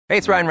Hey,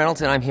 it's Ryan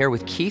Reynolds, and I'm here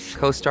with Keith,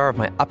 co-star of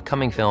my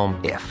upcoming film,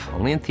 If,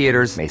 only in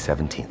theaters May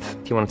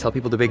 17th. Do you want to tell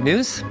people the big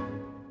news?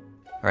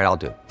 All right,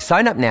 I'll do it.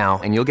 Sign up now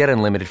and you'll get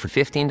unlimited for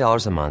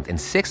 $15 a month and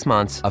 6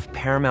 months of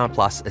Paramount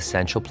Plus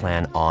Essential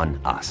Plan on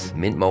us.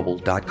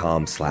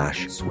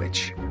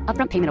 MintMobile.com/switch.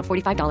 Upfront payment of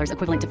 $45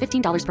 equivalent to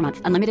 $15 per month.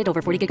 Unlimited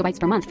over 40 gigabytes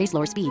per month. Face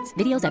lower speeds.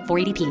 Videos at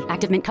 480p.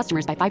 Active Mint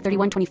customers by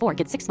 531.24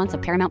 get 6 months of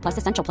Paramount Plus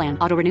Essential Plan.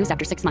 Auto renews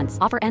after 6 months.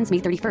 Offer ends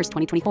May 31st,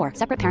 2024.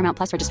 Separate Paramount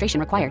Plus registration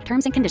required.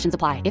 Terms and conditions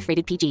apply if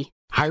rated PG.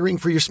 Hiring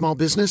for your small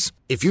business?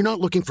 If you're not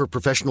looking for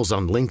professionals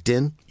on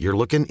LinkedIn, you're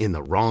looking in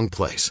the wrong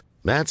place.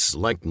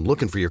 That's like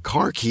looking for your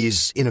car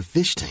keys in a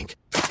fish tank.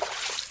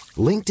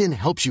 LinkedIn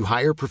helps you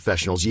hire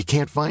professionals you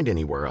can't find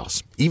anywhere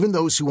else, even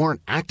those who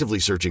aren't actively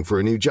searching for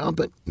a new job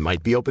but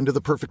might be open to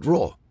the perfect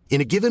role.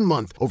 In a given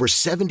month, over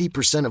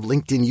 70% of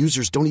LinkedIn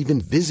users don't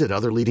even visit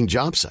other leading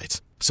job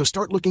sites. So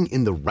start looking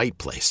in the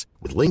right place.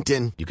 With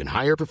LinkedIn, you can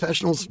hire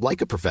professionals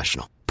like a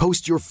professional.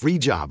 Post your free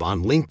job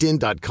on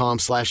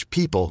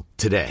linkedin.com/people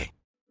today.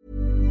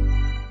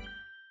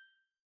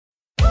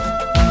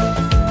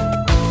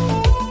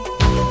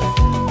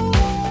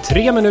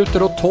 3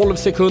 minuter och 12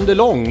 sekunder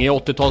lång i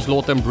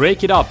 80-talslåten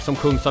Break It Up som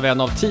sjungs av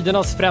en av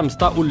tidernas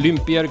främsta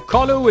olympier,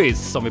 Carl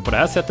Lewis, som vi på det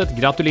här sättet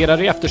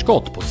gratulerar i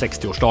efterskott på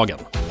 60-årsdagen.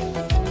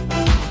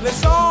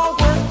 Let's all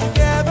work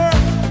together.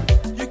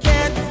 You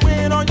can't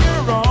win on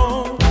your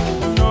own.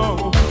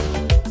 No.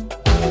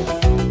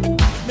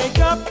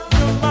 Make up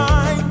your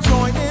mind,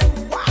 join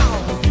in. Wow,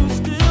 you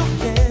still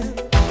can.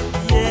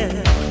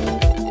 Yeah.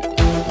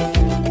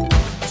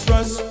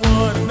 Trust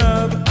one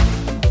another.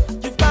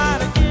 You've got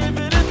to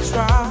give it a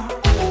try.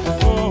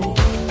 Oh.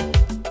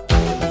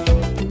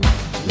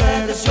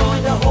 Let us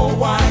join the whole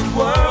wide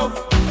world.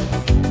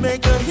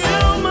 Make a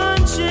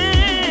human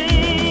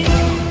change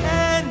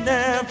and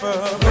never.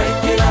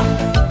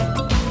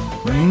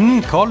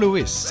 Carl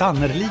Lewis,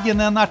 sannerligen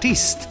en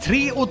artist.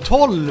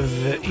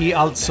 3:12 är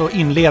alltså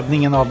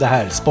inledningen av det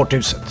här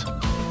Sporthuset.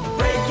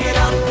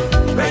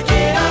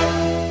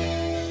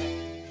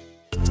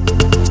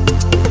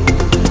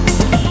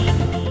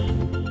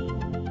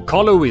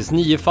 Carl Lewis,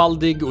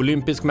 9-faldig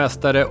olympisk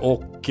mästare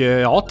och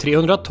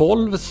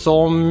 312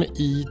 som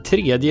i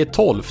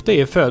 3/12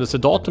 är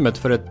födelsedatumet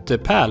för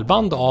ett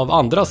pärlband av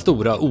andra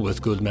stora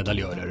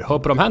OS-guldmedaljörer. Hör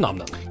på de här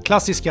namnen.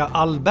 Klassiska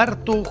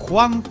Alberto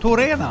Juan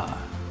Torena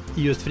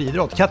i just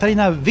friidrott,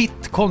 Katarina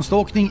Witt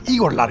konståkning,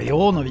 Igor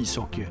Larionov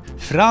ishockey,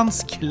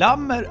 Frans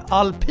Klammer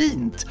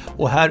alpint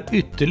och här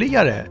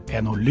ytterligare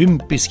en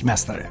olympisk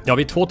mästare. Ja,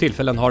 vid 2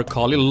 tillfällen har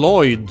Carly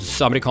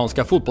Lloyds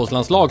amerikanska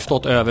fotbollslandslag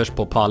stått överst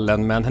på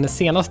pallen, men hennes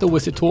senaste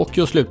OS i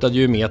Tokyo slutade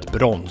ju med ett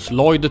brons.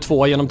 Lloyd är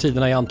 2 genom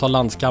tiderna i antal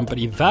landskamper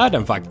i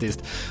världen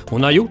faktiskt.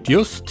 Hon har gjort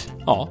just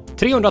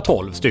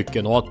 312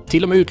 stycken och har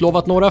till och med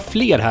utlovat några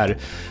fler här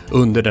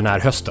under den här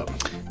hösten.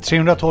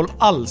 312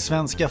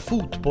 allsvenska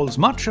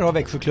fotbollsmatcher har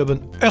Växjöklubben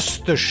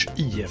Östers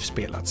IF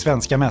spelat.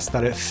 Svenska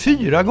mästare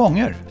 4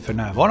 gånger, för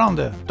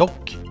närvarande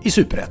dock i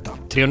Superettan.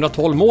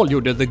 312 mål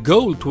gjorde The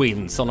Goal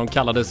Twins, som de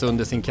kallades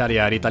under sin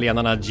karriär,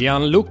 italienarna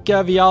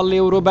Gianluca Vialli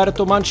och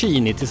Roberto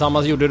Mancini.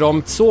 Tillsammans gjorde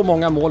de så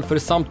många mål för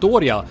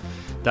Sampdoria,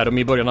 där de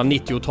i början av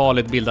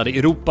 90-talet bildade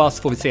Europas,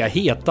 får vi säga,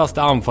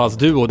 hetaste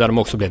anfallsduo, där de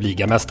också blev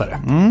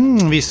ligamästare.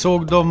 Vi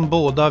såg dem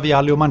båda,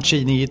 Vialli och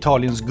Mancini, i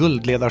Italiens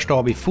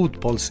guldledarstab i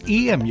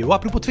fotbolls-EM. Och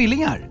apropå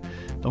tvillingar,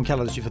 de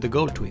kallades ju för The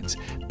Goal Twins.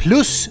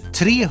 Plus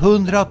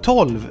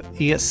 312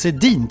 är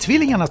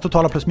Sedin-tvillingarnas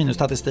totala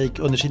plus-minus-statistik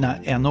under sina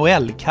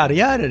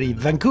NHL-karriärer i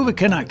Vancouver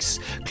Canucks,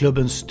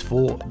 klubbens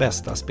 2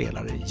 bästa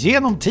spelare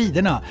genom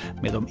tiderna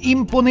med de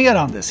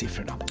imponerande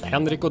siffrorna.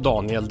 Henrik och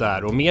Daniel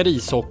där, och mer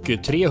ishockey.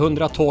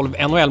 312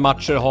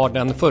 NHL-matcher har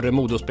den förre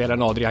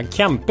modospelaren Adrian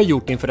Kempe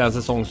gjort inför den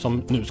säsong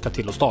som nu ska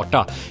till att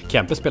starta.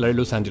 Kempe spelar i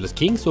Los Angeles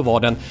Kings och var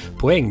den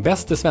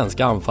poängbäste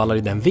svenska anfallare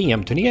i den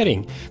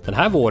VM-turnering den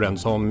här våren,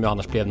 som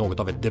annars blev något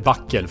av ett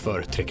debacle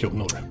för 3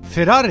 kronor.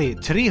 Ferrari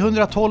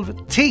 312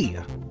 T.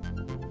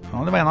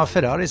 Ja, det var en av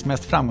Ferraris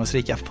mest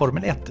framgångsrika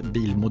Formel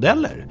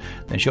 1-bilmodeller.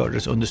 Den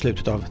kördes under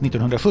slutet av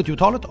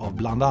 1970-talet av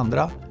bland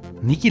andra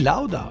Niki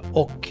Lauda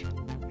och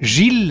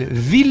Gilles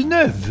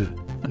Villeneuve.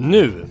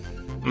 Nu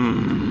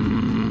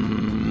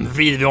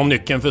vrider vi om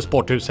nyckeln för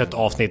Sporthuset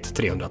avsnitt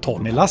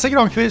 312. Med Lasse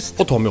Granqvist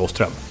och Tommy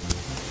Åström.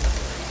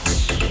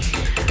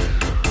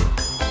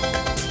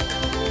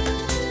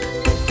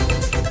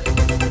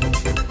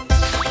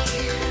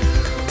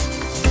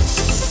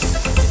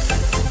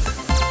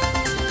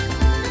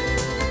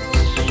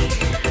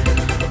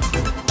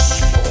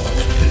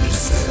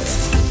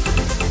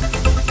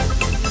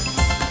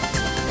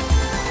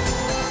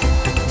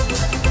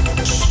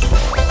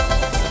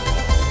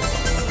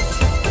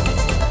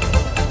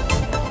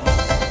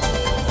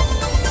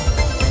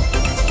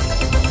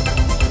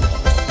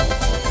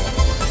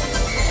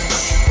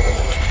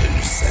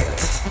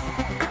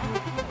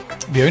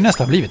 Vi har ju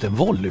nästan blivit en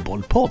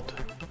volleybollpodd.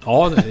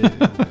 Ja,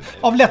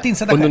 av lätt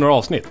insedda under några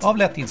avsnitt. Av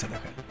lätt insedda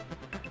skäl.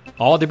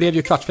 Ja, det blev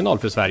ju kvartsfinal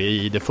för Sverige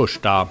i det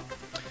första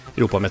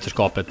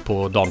Europamästerskapet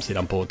på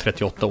damsidan på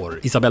 38 år.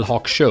 Isabelle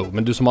Haak Show.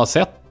 Men du som har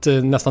sett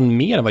hänt nästan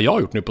mer än vad jag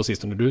har gjort nu på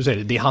sistone. Du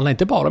säger det handlar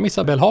inte bara om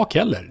Isabel Haak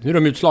heller. Nu är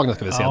de utslagna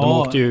ska vi säga. De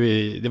åkte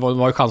ju det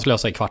var ju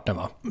chanslösa i kvarten,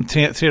 va?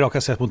 Tre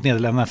raka set mot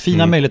Nederländerna.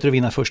 Fina möjligheter att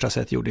vinna första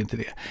set, gjorde inte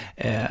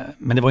det.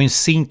 Men det var ju en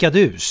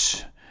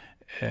sinkadus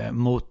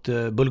mot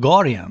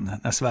Bulgarien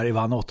när Sverige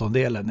vann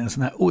åttondelen.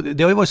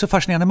 Det har ju varit så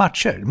fascinerande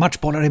matcher.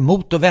 Matchbollar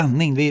emot och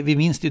vändning. Vi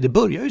minns ju, det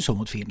börjar ju så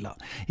mot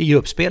Finland i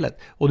gruppspelet.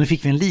 Och nu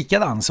fick vi en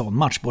likadan sån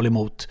matchboll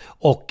emot,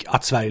 och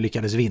att Sverige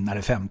lyckades vinna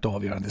det femte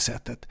avgörande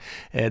sättet.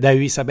 Där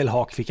ju Isabel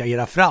Haak fick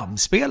agera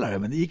framspelare,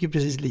 men det gick ju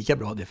precis lika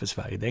bra det för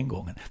Sverige den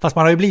gången. Fast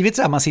man har ju blivit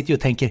så här, man sitter ju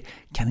och tänker,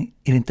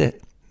 är det inte...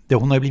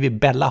 Hon har ju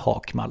blivit Bella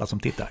Haak med alla som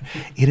tittar.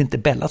 Är det inte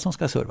Bella som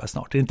ska serva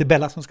snart? Är det inte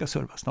Bella som ska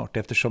serva snart?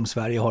 Eftersom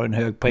Sverige har en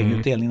hög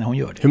poängutdelning när hon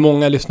gör det. Hur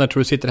många lyssnare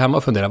tror du sitter hemma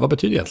och funderar? Vad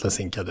betyder egentligen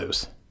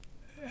sinkadus?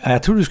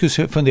 Jag tror du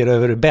skulle fundera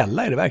över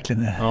Bella. Är det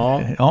verkligen?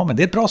 Ja, men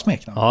det är ett bra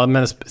smeknamn. Ja,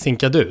 men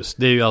sinkadus,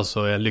 det är ju alltså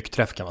en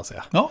lyckträff kan man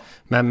säga. Ja.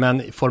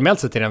 Men formellt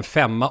sett är det en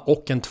 5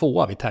 och en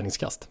 2 vid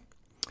tärningskast.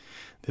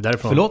 Det är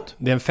därifrån, förlåt?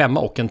 Det är en 5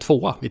 och en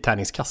 2 vid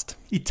tärningskast.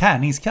 I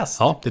tärningskast?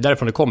 Ja, det är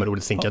därifrån det kommer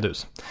ordet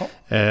sinkadus.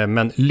 Ja.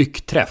 Men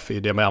lyckträff är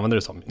ju det man använder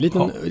det som.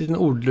 Liten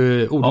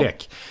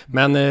ordlek. Ja.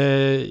 Men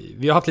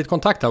vi har haft lite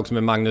kontakt här också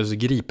med Magnus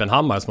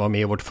Gripenhammar som var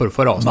med i vårt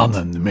förra avsnitt.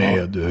 Mannen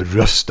med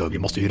rösten. Vi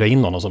måste hyra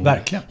in honom som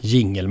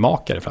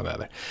jingelmakare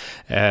framöver.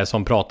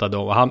 Som pratade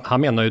om,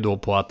 han menar ju då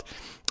på att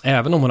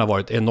även om hon har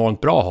varit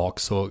enormt bra Haak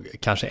så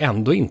kanske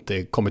ändå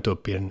inte kommit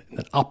upp i den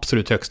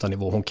absolut högsta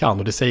nivå hon kan.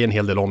 Och det säger en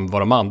hel del om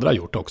vad de andra har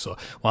gjort också.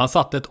 Och han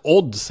satte ett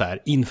odds här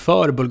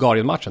inför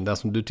Bulgarien-matchen, den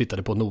som du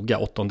tittade på noga,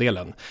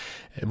 åttondelen.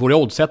 Våra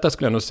oddsättare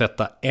skulle jag nog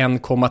sätta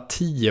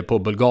 1,10 på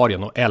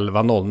Bulgarien och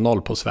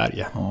 11,00 på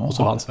Sverige. Och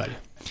så vann Sverige.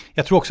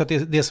 Jag tror också att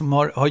det som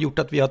har gjort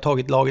att vi har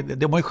tagit laget,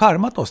 det har ju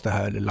charmat oss det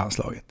här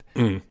landslaget.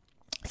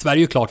 Sverige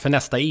är ju klart för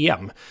nästa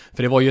EM.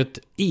 För det var ju ett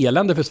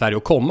elände för Sverige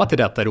att komma till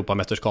detta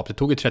Europamästerskap. Det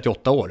tog ju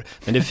 38 år.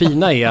 Men det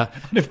fina är...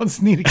 det var en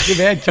snirklig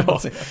väg kan man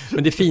säga.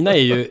 Men det fina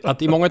är ju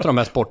att i många av de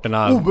här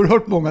sporterna...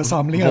 oerhört många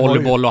samlingar.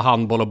 Volleyboll och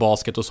handboll och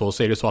basket och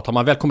så är det så att har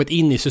man väl kommit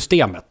in i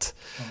systemet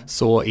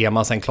så är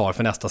man sen klar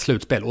för nästa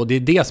slutspel. Och det är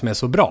det som är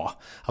så bra.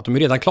 Att de är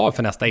redan klar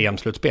för nästa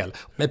EM-slutspel.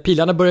 Men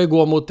pilarna börjar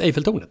gå mot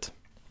Eiffeltornet.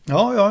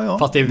 Ja.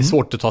 Fast det är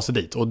svårt att ta sig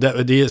dit. Och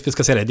det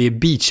ska säga det är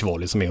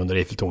beachvolley som är under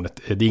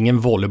Eiffeltornet. Det är ingen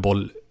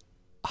volleyboll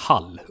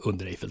hall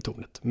under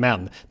Eiffeltornet.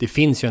 Men det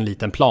finns ju en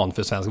liten plan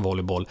för svensk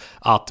volleyboll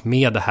att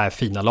med det här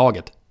fina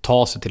laget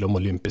ta sig till de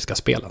olympiska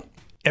spelen.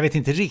 Jag vet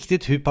inte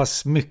riktigt hur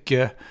pass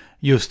mycket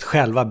just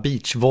själva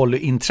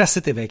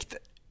beachvolley-intresset är väckt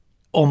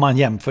om man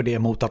jämför det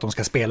mot att de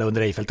ska spela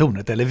under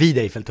Eiffeltornet eller vid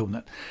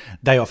Eiffeltornet.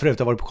 Där jag förut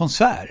har varit på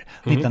konsert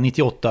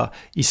 1998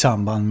 i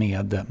samband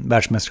med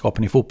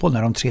världsmästerskapen i fotboll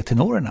när de 3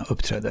 tenorerna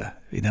uppträdde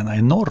i denna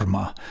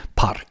enorma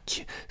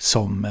park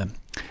som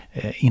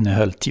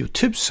innehöll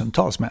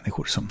tiotusentals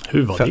människor som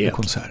följde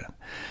konserten.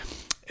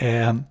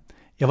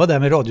 Jag var där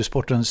med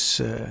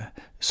Radiosportens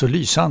så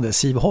lysande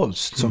Siv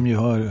Holst som ju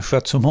har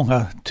skött så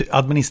många,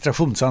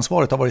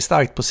 administrationsansvaret har varit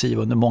starkt på Siv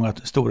under många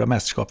stora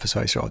mästerskap för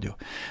Sveriges Radio.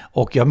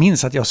 Och jag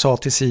minns att jag sa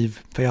till Siv,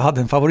 för jag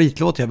hade en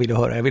favoritlåt jag ville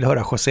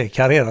höra José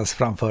Carreras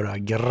framföra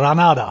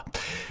Granada.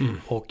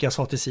 Och jag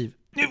sa till Siv,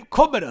 nu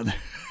kommer den!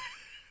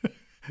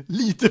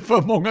 Lite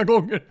för många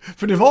gånger,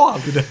 för det var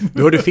aldrig den.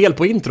 Du hörde fel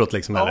på introt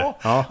liksom, eller?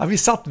 Ja, vi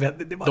satt med...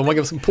 De var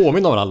ganska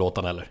påminna av den här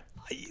låten, eller?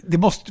 Det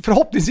måste,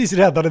 förhoppningsvis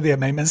räddade det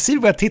mig, men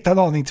Siv började titta en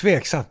aning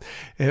tveksamt.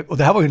 Och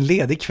det här var ju en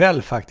ledig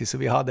kväll faktiskt, så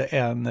vi hade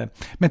en...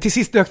 Men till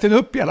sist dök den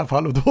upp i alla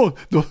fall, och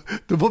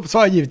då sa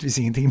jag givetvis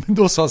ingenting, men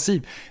då sa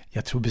Siv,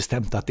 jag tror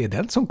bestämt att det är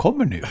den som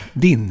kommer nu,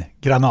 din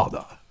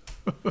Granada.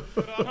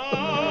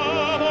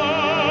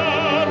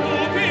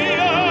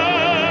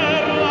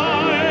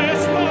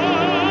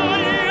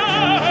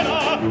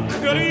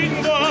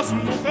 Grindas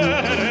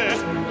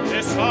mujeres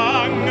de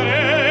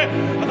sangre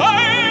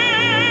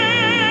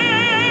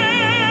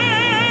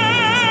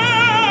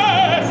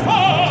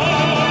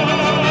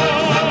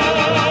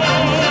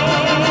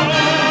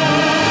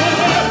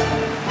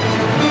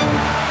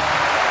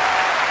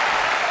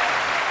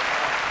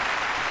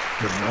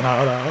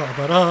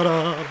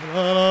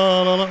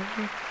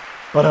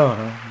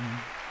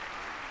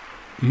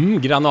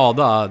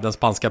Granada, den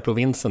spanska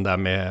provinsen där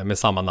med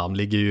samma namn,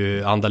 ligger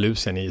ju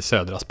Andalusien i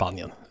södra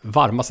Spanien.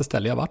 Varmaste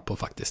ställe jag varit på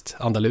faktiskt.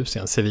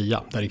 Andalusien,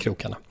 Sevilla, där i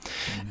krokarna.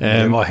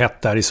 Det var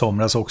hett där i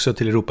somras också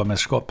till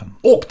Europamästerskapen.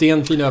 Och det är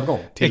en fin övergång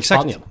till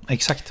Spanien.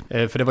 Exakt.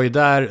 För det var ju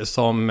där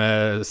som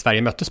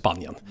Sverige mötte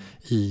Spanien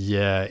i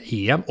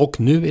EM. Och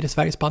nu är det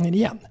Sverige-Spanien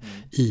igen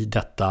i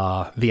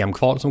detta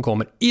VM-kval som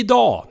kommer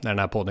idag när den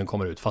här podden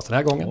kommer ut. Fast den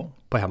här gången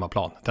på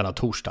hemmaplan, denna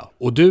torsdag.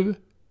 Och du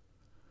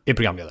är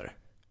programledare.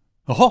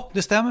 Jaha,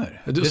 det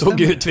stämmer. Du såg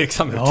ju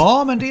tveksam ut.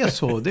 Ja, men det är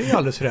så. Det är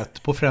alldeles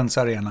rätt på Friends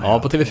Arena. Ja,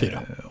 på TV4.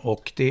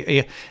 Och det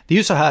är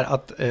ju så här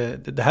att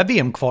det här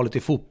VM-kvalet i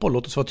fotboll,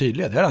 låt oss vara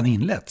tydliga, det har redan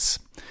inletts.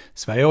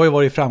 Sverige har ju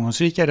varit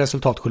framgångsrika i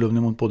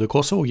resultatkolumnen mot både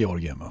Kosovo och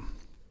Georgien.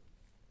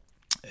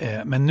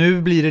 Men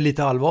nu blir det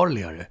lite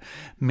allvarligare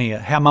med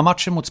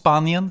hemmamatchen mot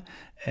Spanien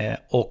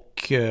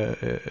och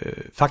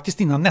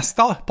faktiskt innan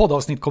nästa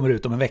poddavsnitt kommer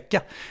ut om en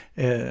vecka,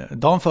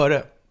 dagen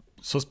före,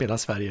 så spelar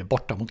Sverige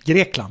borta mot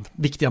Grekland.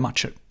 Viktiga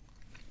matcher.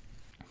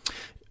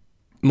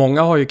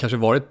 Många har ju kanske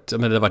varit,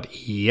 men det har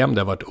varit EM,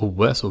 det har varit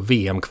OS och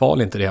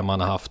VM-kval, inte det man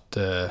har haft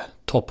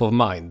top of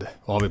mind.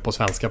 Vad har vi på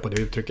svenska på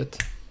det uttrycket?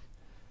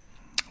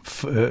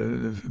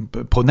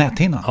 På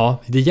näthinnan? Ja,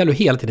 det gäller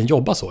hela tiden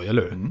jobba så,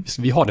 eller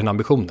hur? Vi har den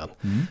ambitionen.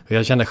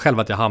 Jag känner själv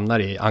att jag hamnar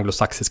i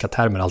anglosaxiska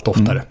termer allt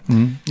oftare.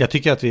 Jag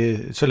tycker att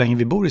vi, så länge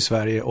vi bor i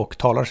Sverige och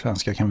talar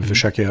svenska, kan vi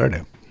försöka göra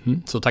det.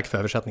 Så tack för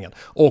översättningen.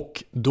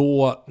 Och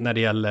då när det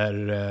gäller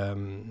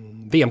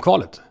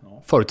VM-kvalet,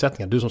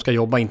 förutsättningar, du som ska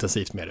jobba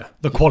intensivt med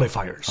det. The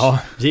qualifiers. Ja,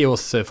 ge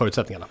oss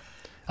förutsättningarna.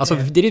 Alltså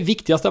det är det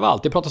viktigaste av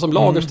allt. Det pratas om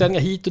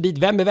laguppställningar hit och dit.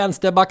 Vem är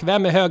vänsterback,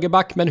 vem är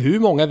högerback? Men hur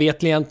många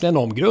vet egentligen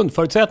om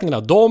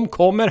grundförutsättningarna? De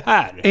kommer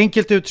här.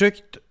 Enkelt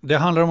uttryckt, det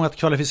handlar om att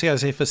kvalificera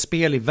sig för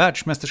spel i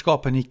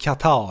världsmästerskapen i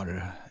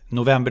Qatar.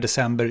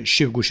 November-december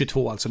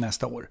 2022, alltså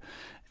nästa år.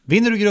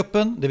 Vinner du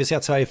gruppen, det vill säga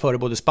att Sverige är före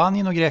både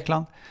Spanien och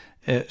Grekland,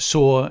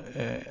 så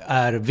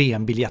är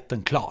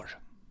VM-biljetten klar.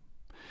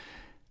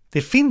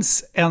 Det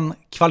finns en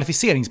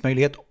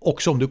kvalificeringsmöjlighet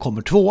också om du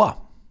kommer tvåa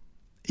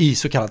i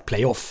så kallad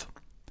playoff.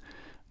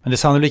 Men det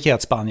sannolika är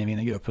att Spanien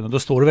vinner gruppen och då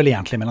står det väl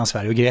egentligen mellan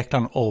Sverige och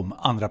Grekland om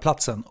andra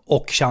platsen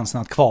och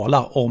chansen att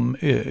kvala om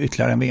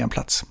ytterligare en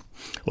VM-plats.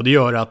 Och det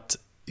gör att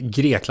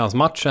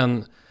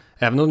Greklandsmatchen,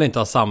 även om det inte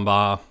har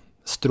samma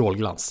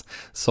strålglans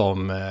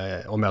som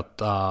att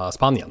möta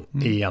Spanien,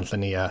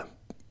 egentligen är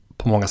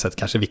på många sätt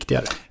kanske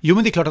viktigare. Jo,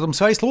 men det är klart att om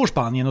Sverige slår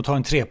Spanien och tar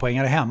en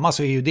 3-poängare hemma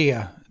så är ju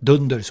det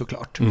dunder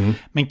såklart.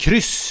 Men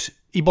kryss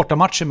i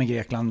bortamatchen med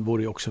Grekland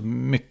vore ju också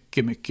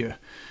mycket, mycket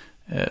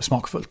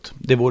smakfullt.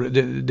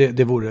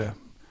 Det vore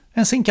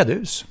en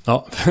sinkadus.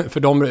 Ja, för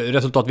de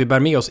resultat vi bär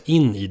med oss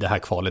in i det här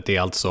kvalet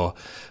är alltså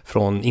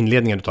från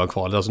inledningen av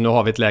kvalet. Alltså nu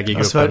har vi ett läge i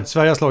gruppen.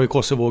 Sverige har slagit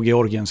Kosovo och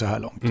Georgien så här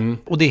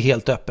långt. Och det är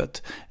helt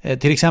öppet.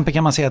 Till exempel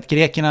kan man säga att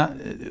grekerna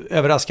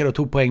överraskade och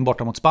tog poäng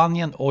borta mot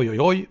Spanien.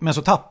 Oj. Men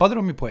så tappade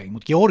de ju poäng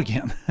mot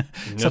Georgien.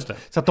 Så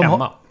att de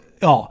hemma.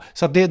 Ja,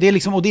 så att det är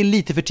liksom, och det är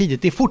lite för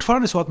tidigt. Det är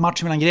fortfarande så att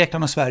matchen mellan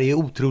Grekland och Sverige är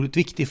otroligt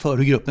viktig för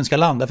hur gruppen ska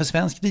landa för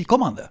svensk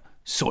vidkommande.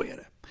 Så är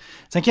det.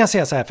 Sen kan jag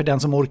säga så här för den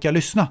som orkar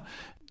lyssna.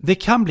 Det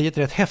kan bli ett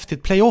rätt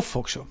häftigt playoff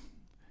också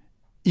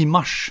i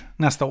mars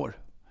nästa år.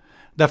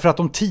 Därför att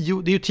det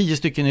är ju 10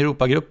 stycken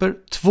Europagrupper.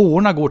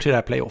 2:orna går till det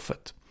här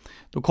playoffet.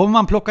 Då kommer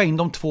man plocka in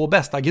de 2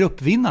 bästa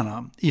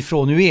gruppvinnarna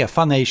ifrån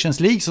UEFA Nations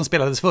League som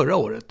spelades förra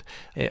året.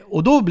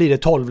 Och då blir det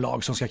 12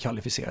 lag som ska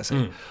kvalificera sig.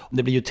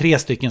 Det blir ju 3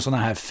 stycken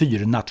sådana här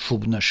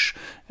 4-nationers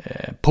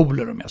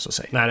pooler om jag så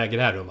säger. När äger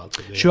det här rum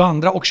alltså?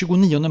 22 och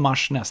 29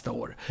 mars nästa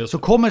år. Så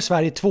kommer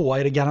Sverige 2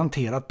 är det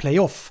garanterat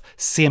playoff,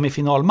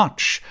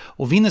 semifinalmatch.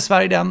 Och vinner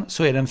Sverige den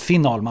så är det en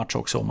finalmatch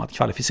också om att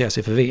kvalificera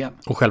sig för VM.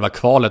 Och själva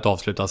kvalet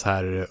avslutas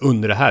här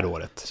under det här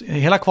året?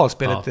 Hela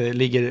kvalspelet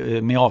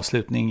ligger med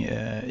avslutning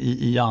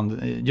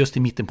just i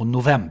mitten på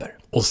november.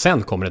 Och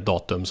sen kommer ett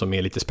datum som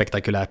är lite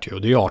spektakulärt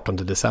och det är 18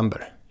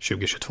 december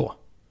 2022.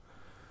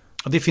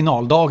 Och det är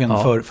finaldagen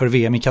för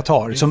VM i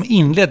Qatar som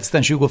inleds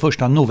den 21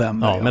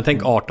 november. Ja, men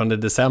tänk 18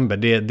 december.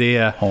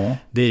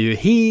 Det är ju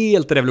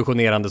helt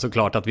revolutionerande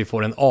såklart att vi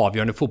får en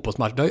avgörande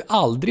fotbollsmatch. Det har ju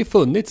aldrig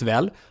funnits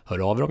väl,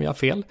 hör av er om jag har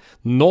fel,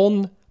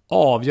 någon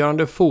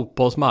avgörande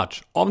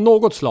fotbollsmatch av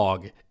något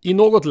slag i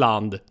något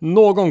land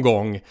någon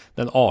gång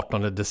den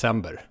 18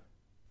 december.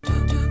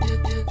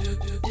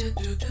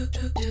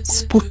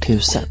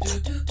 Sporthuset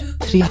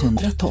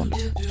 312.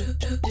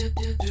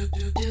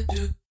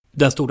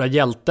 Den stora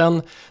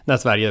hjälten när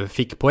Sverige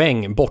fick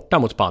poäng borta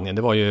mot Spanien,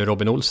 det var ju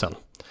Robin Olsen.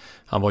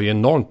 Han var ju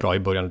enormt bra i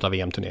början av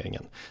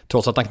VM-turneringen.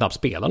 Trots att han knappt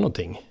spelade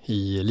någonting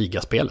i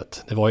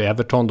ligaspelet. Det var ju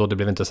Everton då, det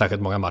blev inte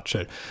särskilt många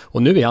matcher.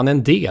 Och nu är han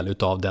en del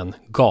av den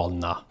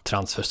galna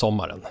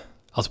transfersommaren.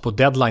 Alltså på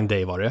deadline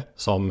day var det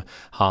som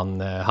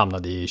han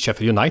hamnade i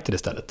Sheffield United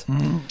istället.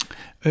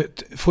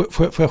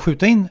 Får jag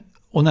skjuta in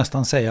och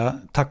nästan säga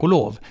tack och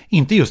lov.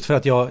 Inte just för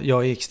att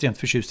jag är extremt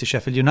förtjust i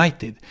Sheffield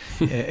United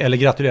eller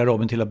gratulerar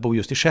Robin till att bo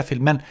just i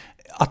Sheffield, men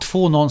att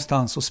få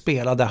någonstans att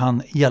spela där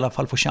han i alla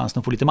fall får chansen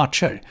att få lite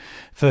matcher.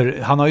 För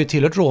han har ju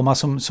tillhört Roma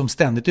som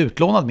ständigt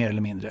utlånad mer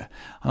eller mindre.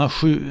 Han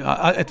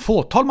har ett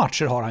fåtal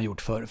matcher har han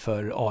gjort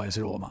för AS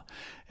Roma.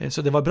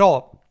 Så det var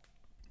bra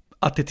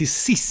att det till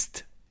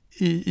sist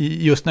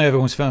just när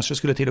övergångsfönstret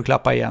skulle till att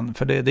klappa igen,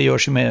 för det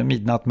görs ju med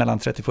midnatt mellan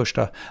 31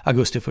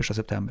 augusti och 1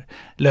 september,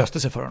 löste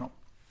sig för honom.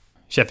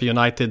 Sheffield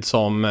United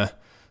som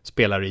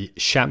spelar i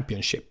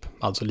Championship,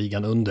 alltså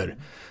ligan under,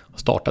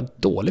 startat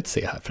dåligt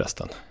se här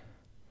förresten.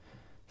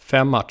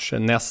 5 matcher,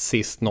 näst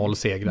sist 0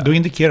 segrar. Då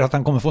indikerar att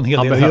han kommer få en hel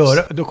del att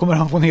göra. Då kommer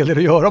han få en hel del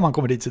att göra om han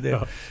kommer dit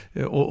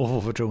och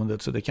få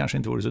förtroendet. Så det kanske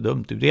inte vore så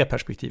dumt ur det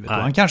perspektivet. Och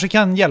han kanske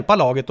kan hjälpa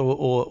laget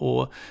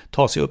och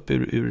ta sig upp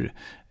ur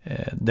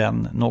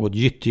den något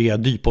gyttiga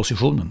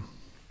dypositionen.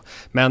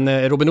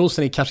 Men Robin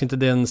Olsen är kanske inte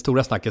den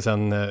stora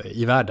snackisen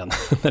i världen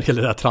när det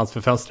gäller det här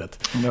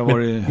transferfönstret.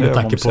 Med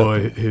tanke på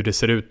hur det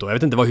ser ut då. Jag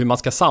vet inte hur man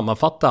ska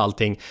sammanfatta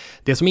allting.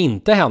 Det som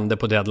inte hände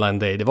på deadline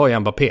day, det var ju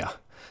Mbappé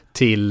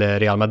till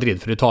Real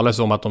Madrid. För det talades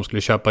om att de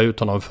skulle köpa ut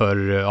honom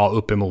för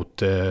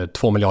uppemot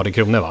 2 miljarder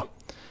kronor va?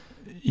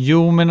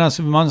 Jo, men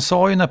alltså, man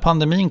sa ju när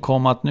pandemin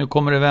kom att nu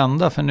kommer det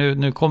vända, för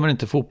nu kommer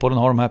inte fotbollen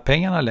ha de här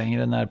pengarna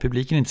längre. När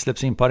publiken inte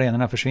släpps in på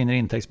arenorna försvinner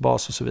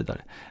intäktsbas och så vidare.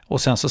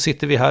 Och sen så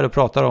sitter vi här och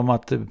pratar om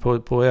att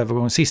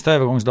på sista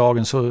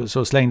övergångsdagen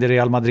så slängde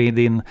Real Madrid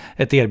in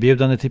ett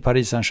erbjudande till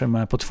Paris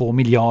Saint-Germain på 2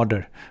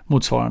 miljarder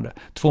motsvarande.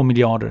 2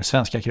 miljarder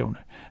svenska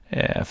kronor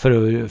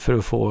för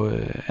att få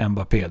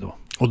Mbappé då.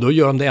 Och då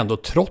gör de det ändå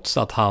trots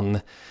att han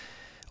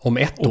om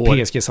ett år...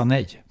 Och PSG sa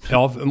nej.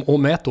 Ja,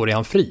 om ett år är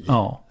han fri.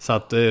 Ja. Så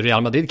att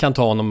Real Madrid kan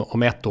ta honom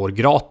om ett år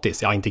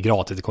gratis. Ja, inte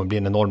gratis, det kommer bli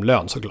en enorm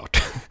lön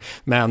såklart.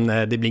 Men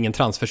det blir ingen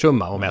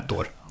transfersumma om ett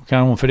år.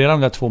 Kan hon fördela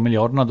de där 2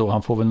 miljarderna då?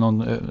 Han får väl någon,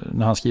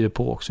 när han skriver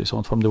på också i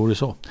sånt form, det vore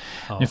så.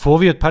 Ja. Nu får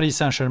vi ju ett Paris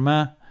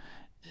Saint-Germain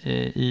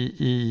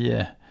i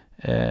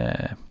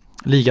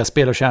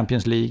ligaspel och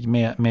Champions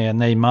League med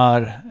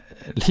Neymar,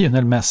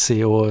 Lionel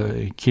Messi och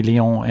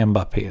Kylian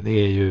Mbappé. Det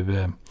är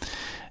ju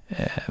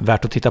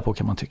värt att titta på,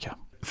 kan man tycka.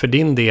 För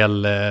din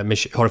del,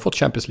 har du fått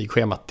Champions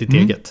League-schemat, ditt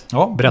eget?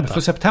 Ja, berätta.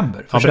 För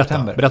september.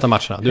 Berätta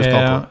matcherna.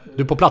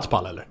 Du är på plats på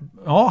alla, eller?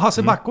 Ja,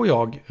 Hasse Back och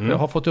jag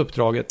har fått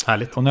uppdraget.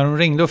 Härligt. Och när de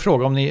ringde och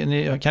frågade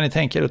om kan ni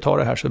tänka er att ta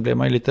det här, så blev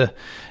man ju lite,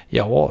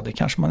 ja, det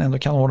kanske man ändå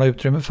kan ordna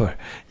utrymme för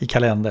i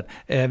kalendern.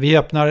 Vi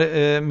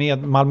öppnar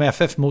med Malmö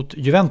FF mot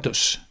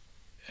Juventus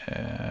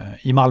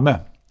i Malmö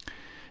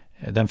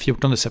den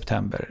 14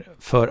 september.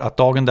 För att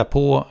dagen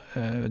därpå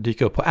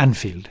dyka upp på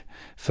Anfield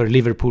för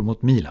Liverpool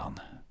mot Milan.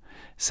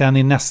 Sen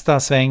i nästa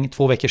sväng,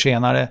 2 veckor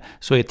senare,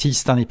 så är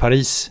tisdagen i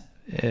Paris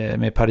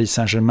med Paris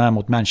Saint-Germain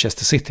mot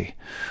Manchester City.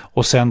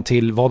 Och sen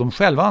till vad de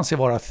själva anser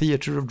vara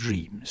Theatre of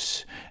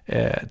Dreams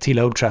till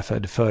Old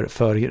Trafford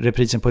för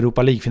reprisen på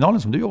Europa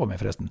League-finalen som du jobbar med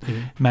förresten.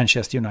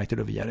 Manchester United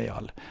och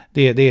Villarreal.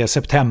 Det är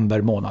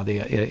september månad, det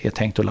är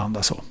tänkt att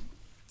landa så.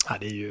 Ja,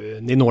 det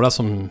är några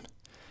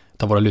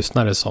av våra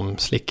lyssnare som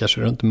slickar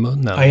sig runt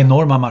munnen. Ja,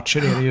 enorma matcher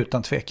är det ju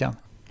utan tvekan.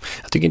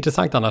 Jag tycker det är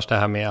intressant annars det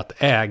här med att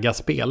äga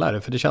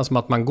spelare, för det känns som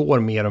att man går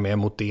mer och mer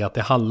mot det, att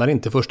det handlar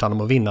inte i första hand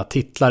om att vinna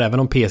titlar, även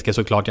om PSG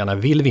såklart gärna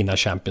vill vinna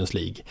Champions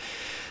League.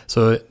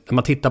 Så när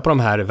man tittar på de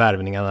här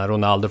värvningarna,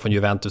 Ronaldo från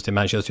Juventus till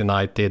Manchester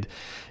United,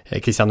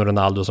 Cristiano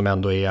Ronaldo som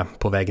ändå är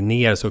på väg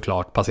ner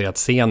såklart, passerat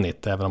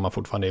Zenit, även om han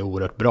fortfarande är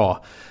oerhört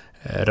bra,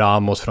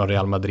 Ramos från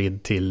Real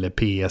Madrid till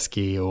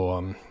PSG,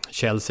 och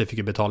Chelsea fick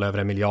ju betala över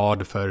 1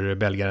 miljard för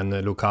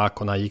belgaren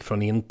Lukaku när han gick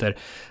från Inter.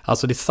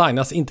 Alltså det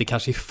signas inte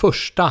kanske i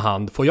första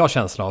hand, får jag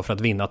känsla av, för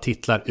att vinna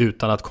titlar,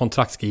 utan att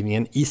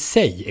kontraktskrivningen i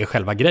sig är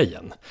själva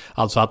grejen.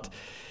 Alltså att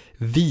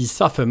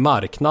visa för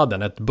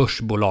marknaden ett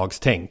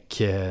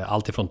börsbolagstänk,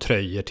 allt ifrån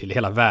tröjor till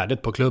hela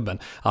värdet på klubben,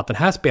 att den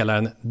här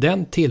spelaren,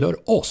 den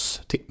tillhör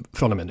oss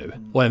från och med nu,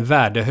 och en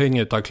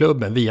värdehöjning av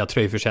klubben via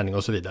tröjförsäljning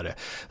och så vidare.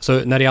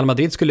 Så när Real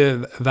Madrid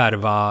skulle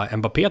värva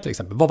Mbappé till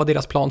exempel, vad var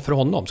deras plan för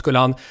honom? Skulle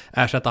han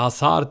ersätta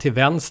Hazard till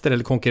vänster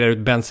eller konkurrera ut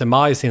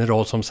Benzema i sin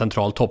roll som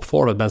central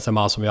toppforward,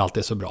 Benzema som ju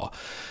alltid är så bra?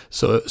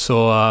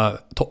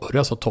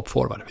 Så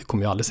toppforward, vi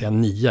kommer ju aldrig säga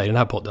 9 i den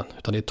här podden,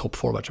 utan det är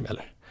toppforward som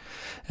gäller.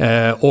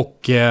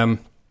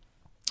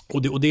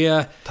 Och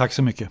det, tack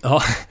så mycket.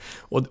 Ja,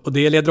 och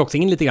det leder också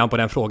in lite grann på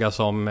den fråga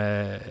som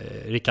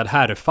Rickard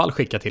Herfall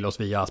skickar till oss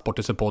via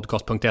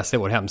sporthusepodcast.se,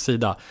 vår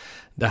hemsida.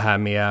 Det här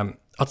med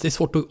att det är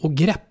svårt att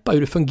greppa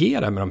hur det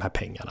fungerar med de här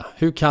pengarna.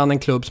 Hur kan en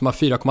klubb som har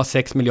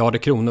 4,6 miljarder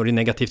kronor i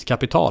negativt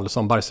kapital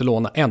som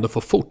Barcelona ändå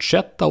få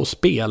fortsätta att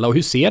spela, och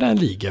hur ser en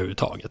liga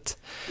överhuvudtaget?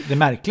 Det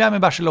märkliga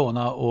med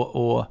Barcelona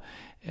och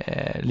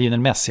Lionel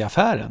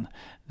Messi-affären,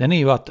 den är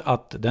ju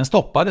att den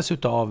stoppades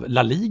av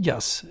La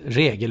Ligas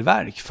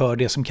regelverk för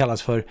det som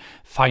kallas för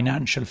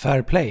financial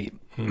fair play.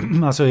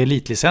 Alltså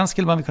elitlicens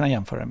skulle man väl kunna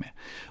jämföra det med.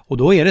 Och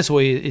då är det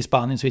så i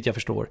Spanien, så vitt jag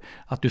förstår,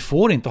 att du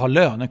får inte ha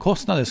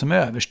lönekostnader som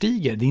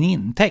överstiger din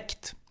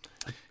intäkt.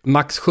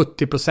 Max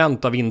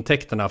 70% av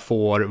intäkterna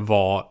får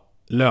vara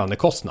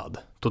lönekostnad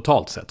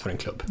totalt sett för en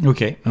klubb.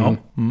 Okej, ja.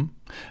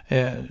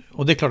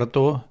 Och det är klart att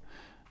då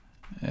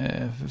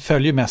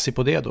följer Messi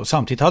på det då.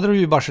 Samtidigt hade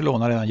ju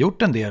Barcelona redan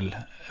gjort en del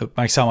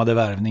uppmärksammade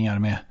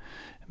värvningar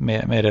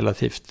med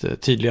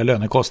relativt tydliga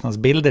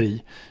lönekostnadsbilder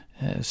i.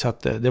 Så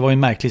att det var en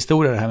märklig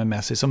historia det här med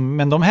Messi.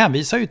 Men de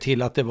hänvisar ju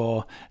till att det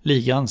var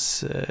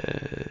ligans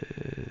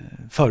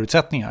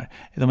förutsättningar,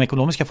 de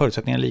ekonomiska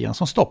förutsättningarna i ligan,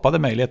 som stoppade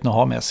möjligheten att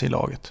ha Messi i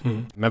laget.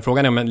 Men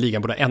frågan är om en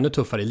ligan borde ha ännu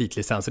tuffare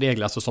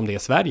elitlicensregler, alltså som det är i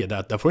Sverige,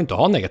 där får du inte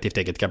ha negativt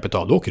eget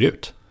kapital, då åker du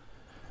ut.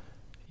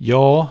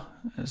 Ja,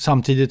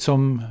 samtidigt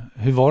som,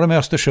 hur var det med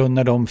Östersund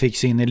när de fick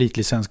sin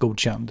elitlicens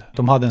godkänd?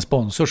 De hade en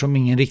sponsor som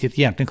ingen riktigt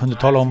egentligen kunde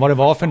tala om vad det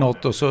var för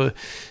något, och så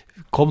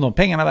kom de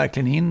pengarna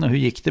verkligen in, och hur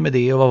gick det med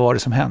det och vad var det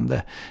som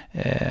hände?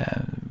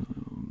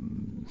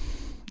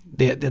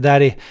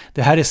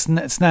 Det här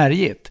är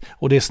snärjigt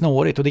och det är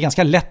snårigt, och det är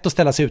ganska lätt att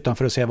ställa sig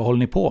utanför och säga vad håller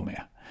ni på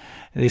med?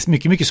 Det är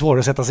mycket, mycket svårare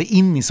att sätta sig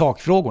in i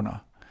sakfrågorna.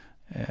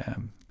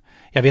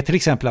 Jag vet till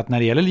exempel att när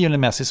det gäller Lionel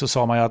Messi så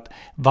sa man ju att,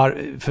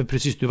 för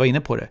precis du var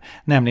inne på det,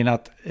 nämligen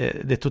att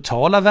det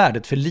totala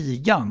värdet för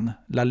ligan,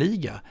 La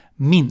Liga,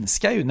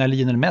 minskar ju när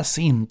Lionel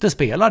Messi inte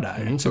spelar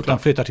där utan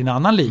flyttar till en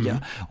annan liga.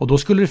 Och då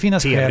skulle det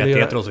finnas skäl att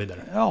göra, och så vidare.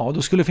 Ja,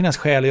 då skulle det finna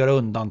skäl att göra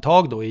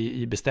undantag då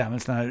i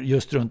bestämmelserna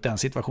just runt den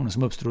situationen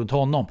som uppstod runt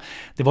honom.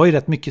 Det var ju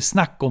rätt mycket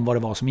snack om vad det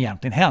var som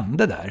egentligen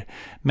hände där.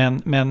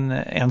 Men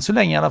än så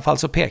länge i alla fall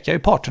så pekar ju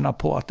parterna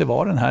på att det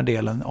var den här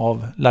delen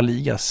av La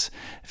Ligas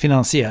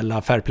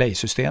finansiella fair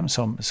play-system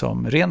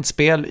som rent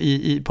spel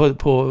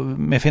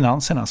med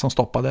finanserna som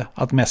stoppade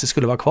att Messi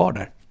skulle vara kvar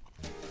där.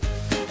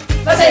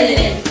 Vad säger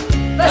ni?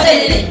 Vad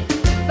säger ni?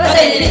 Vad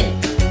säger ni?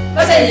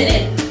 Vad säger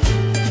ni?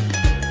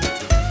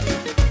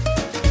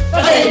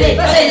 Vad säger ni?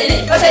 Vad säger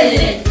ni? Vad säger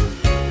ni?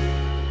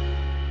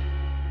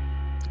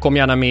 Kom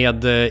gärna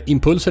med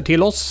impulser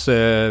till oss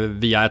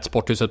via ett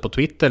Sporthuset på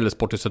Twitter eller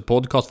Sporthuset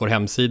podcast, vår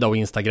hemsida och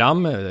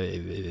Instagram.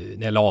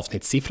 Eller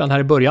avsnittssiffran här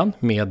i början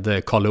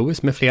med Carl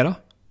Lewis med flera.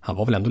 Han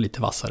var väl ändå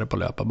lite vassare på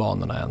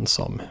löparbanorna än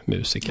som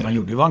musiker. Han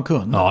gjorde ju vad han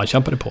kunde. Ja, han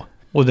kämpade på.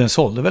 Och den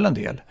sålde väl en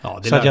del. Ja,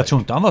 så att jag tror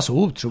inte han var så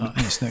otroligt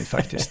missnöjd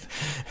faktiskt.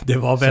 Det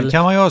var väl... Sen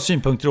kan man ju ha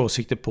synpunkter och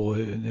åsikter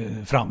på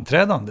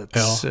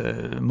framträdandets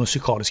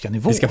musikaliska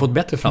nivå. Vi ska få ett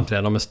bättre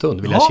framträdande om en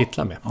stund, vill jag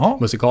kittla med.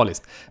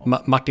 Musikaliskt.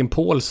 Martin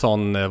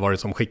Paulsson var det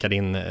som skickade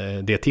in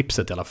det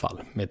tipset i alla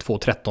fall. Med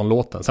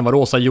 2.13-låten. Sen var det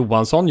Åsa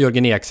Johansson,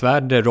 Jörgen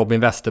Eksvärd, Robin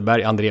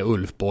Westerberg, André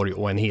Ulfborg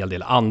och en hel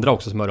del andra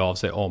också som hör av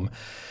sig om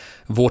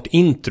vårt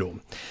intro.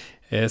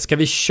 Ska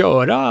vi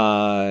köra...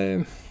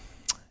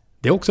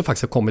 Det har också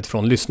faktiskt kommit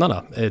från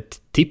lyssnarna.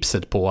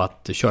 Tipset på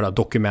att köra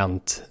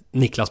dokument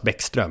Niklas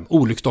Bäckström.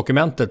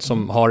 Olycksdokumentet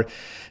som har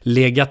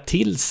legat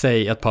till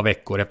sig ett par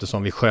veckor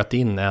eftersom vi sköt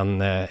in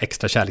en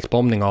extra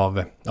kärleksbombning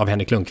av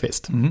Henrik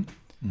Lundqvist.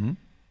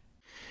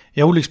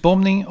 Ja,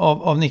 olycksbombning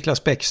av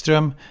Niklas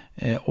Bäckström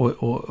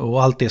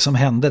och allt det som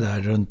hände där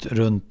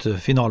runt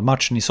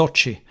finalmatchen i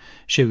Sochi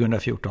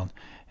 2014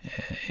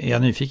 är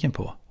jag nyfiken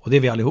på. Och det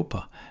är vi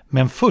allihopa.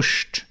 Men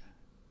först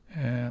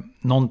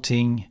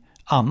någonting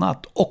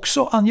annat,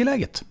 också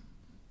angeläget.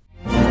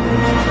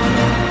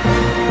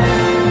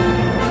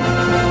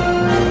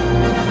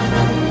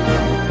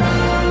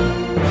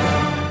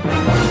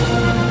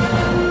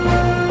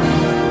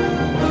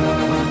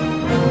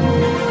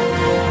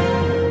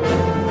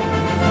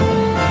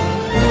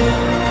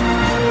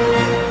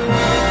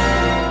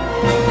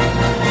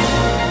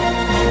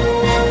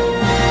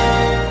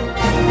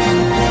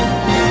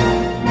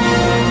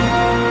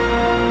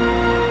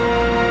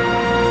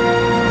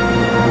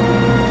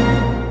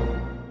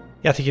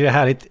 Jag tycker det är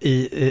härligt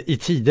i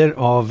tider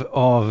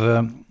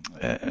av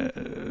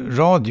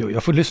radio.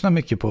 Jag får lyssna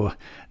mycket på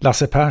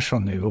Lasse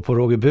Persson nu och på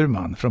Roger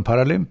Burman från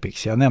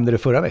Paralympics. Jag nämnde det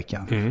förra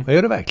veckan. Jag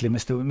gör det verkligen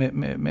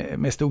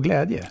med stor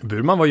glädje.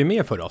 Burman var ju med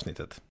i förra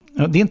avsnittet.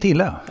 Ja, det är inte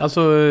illa.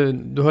 Alltså,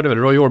 du hörde väl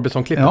Roy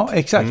Orbison-klippet? Ja,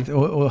 exakt.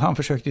 Och han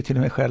försökte ju till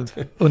och med själv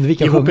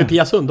undvika ihop med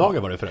Pia Sundhage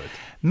var det förut.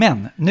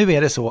 Men nu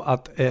är det så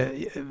att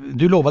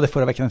du lovade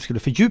förra veckan att vi skulle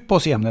fördjupa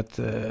oss i ämnet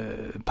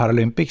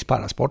Paralympics,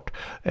 parasport.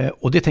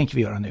 Och det tänker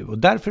vi göra nu. Och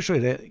därför så är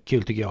det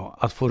kul tycker jag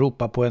att få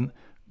ropa på en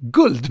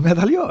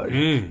guldmedaljör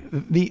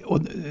vid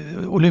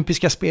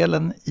olympiska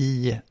spelen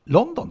i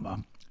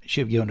London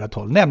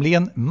 2012.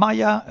 Nämligen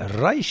Maja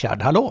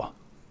Reichard. Hallå!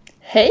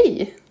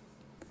 Hej!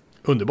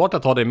 Underbart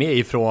att ha dig med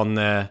ifrån...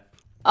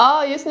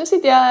 Ja, just nu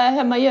sitter jag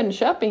hemma i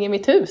Jönköping i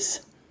mitt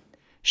hus.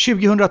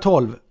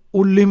 2012,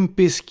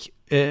 olympisk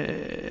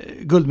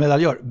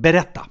guldmedaljör.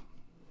 Berätta.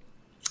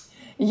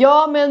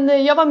 Ja,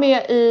 men jag var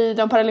med i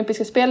de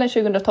paralympiska spelen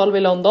 2012 i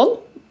London.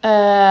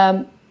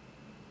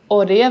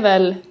 Och det är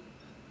väl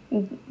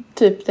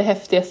typ det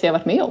häftigaste jag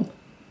varit med om.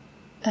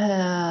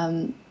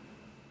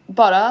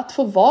 Bara att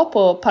få vara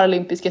på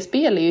paralympiska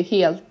spel är ju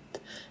helt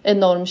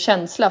enorm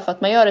känsla. För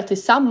att man gör det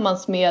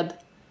tillsammans med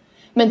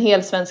en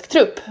hel svensk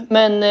trupp.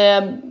 Men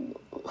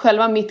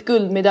själva mitt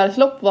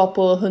guldmedaljslopp var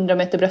på 100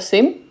 meter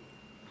bröstsim.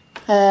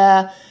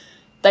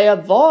 Där jag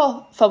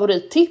var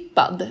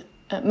favorittippad.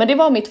 Men det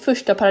var mitt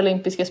första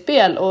paralympiska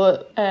spel. Och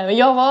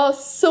jag var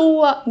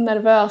så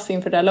nervös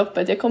inför det här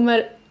loppet. Jag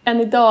kommer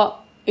än idag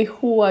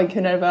ihåg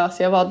hur nervös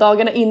jag var.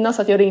 Dagarna innan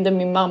så att jag ringde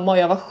min mamma och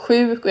jag var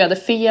sjuk. Och jag hade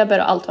feber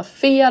och allt var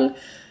fel.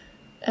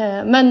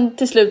 Men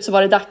till slut så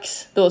var det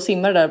dags. Då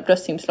simmade det där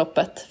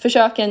bröstsimsloppet.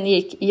 Försöken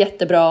gick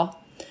jättebra.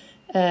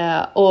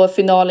 Och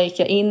finalen gick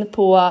jag in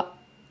på.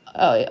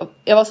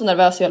 Jag var så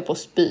nervös att jag höll på att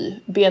spy.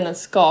 Benen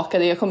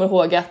skakade. Jag kommer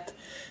ihåg att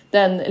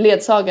den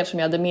ledsagaren som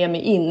jag hade med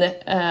mig in,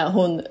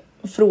 hon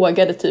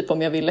frågade typ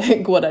om jag ville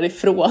gå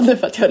därifrån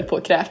för att jag höll på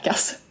att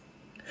kräkas.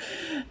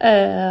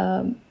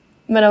 Men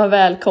när jag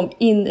väl kom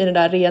in i den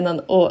där arenan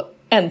och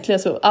äntligen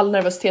så all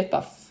nervositet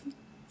bara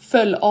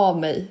föll av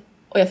mig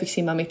och jag fick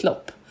simma mitt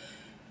lopp.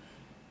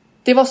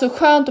 Det var så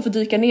skönt att få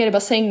dyka ner i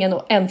bassängen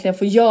och äntligen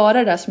få göra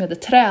det där som jag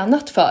hade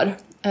tränat för.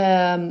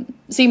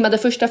 Simmade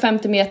första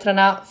 50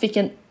 metrarna, fick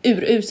en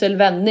urusel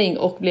vändning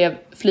och blev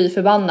fly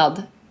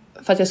förbannad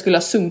för att jag skulle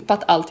ha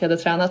sumpat allt jag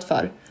hade tränat för.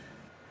 Take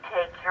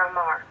your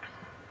marks.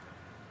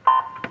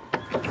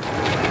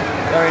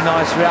 Very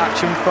nice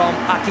reaction from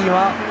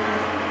Akima.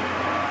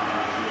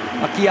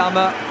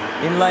 Akiyama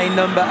in lane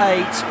number 8.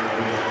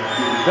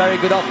 Very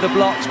good off the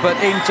blocks,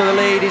 but into the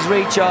lead is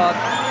Richard.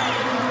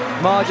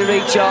 Marja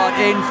Richard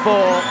in 4.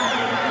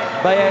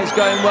 Baez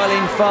going well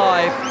in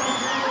 5.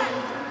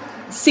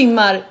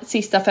 Simmar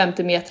sista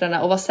 50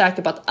 metrarna och var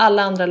säker på att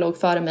alla andra låg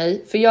före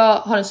mig. För jag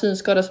har en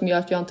synskada som gör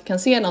att jag inte kan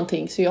se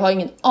någonting. Så jag har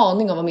ingen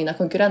aning om vad mina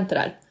konkurrenter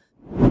är.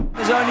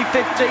 There's only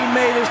 15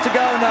 meters to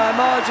go now.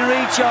 Marja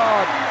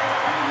Richard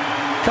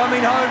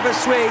coming home for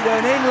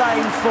Sweden in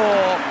lane 4.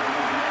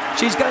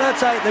 She's going to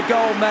take the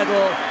gold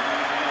medal.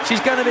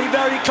 She's going to be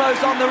very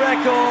close on the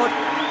record.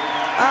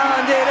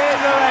 And it is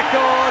a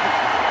record.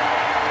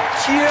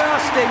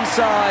 Just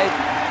inside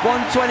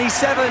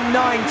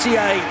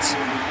 127.98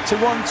 to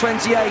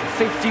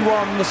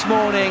 128.51 this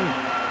morning.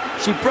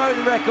 She broke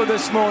the record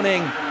this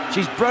morning.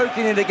 She's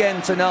broken it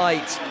again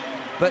tonight.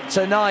 But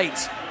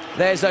tonight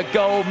there's a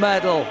gold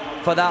medal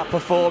for that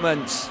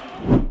performance.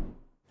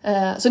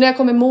 Så när jag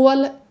kom i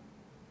mål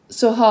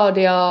så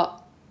hörde jag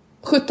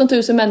 17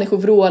 000 människor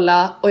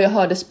vråla och jag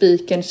hörde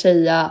spiken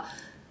säga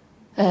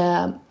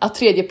att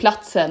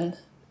tredjeplatsen,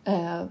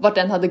 vart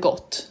den hade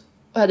gått.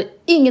 Och jag hade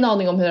ingen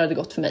aning om hur det hade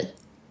gått för mig.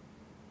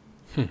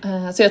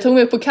 Så jag tog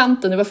mig upp på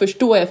kanten, det var först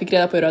då jag fick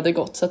reda på hur det hade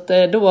gått. Så att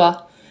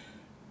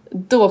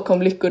då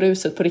kom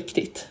lyckoruset på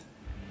riktigt.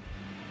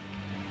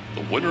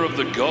 The winner of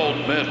the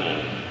gold medal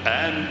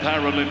and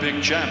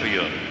Paralympic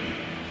champion,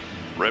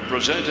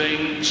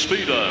 representing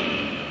Sweden,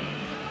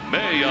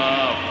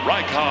 Maja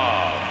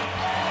Richard.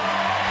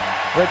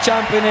 The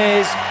champion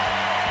is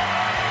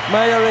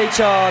Maja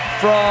Richard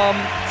from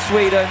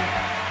Sweden.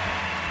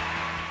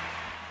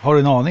 Har du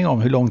en aning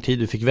om hur lång tid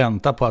du fick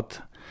vänta på att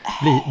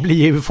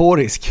bli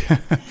euforisk?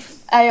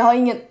 Nej, jag har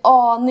ingen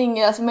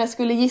aning. Alltså, men jag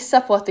skulle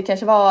gissa på att det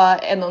kanske var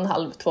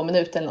 1,5-2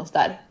 minuter eller något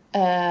där.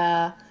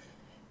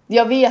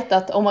 Jag vet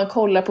att om man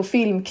kollar på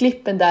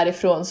filmklippen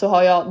därifrån så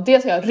har jag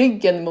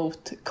ryggen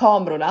mot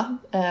kamerorna.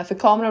 För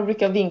kamerorna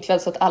brukar vinkla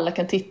så att alla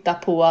kan titta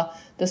på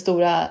den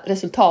stora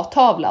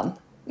resultattavlan.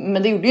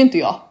 Men det gjorde ju inte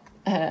jag.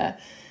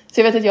 Så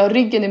jag vet att jag har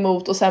ryggen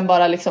emot och sen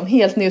bara liksom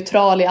helt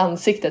neutral i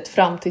ansiktet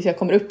fram tills jag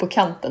kommer upp på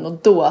kanten. Och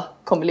då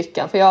kommer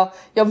lyckan. För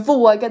jag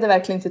vågade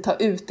verkligen inte ta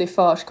ut det i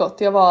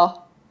förskott. Jag var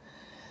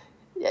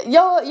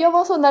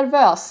så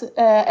nervös.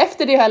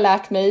 Efter det har jag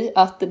lärt mig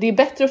att det är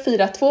bättre att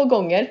fira 2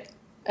 gånger.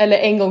 Eller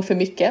 1 gång för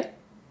mycket.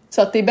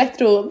 Så att det är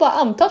bättre att bara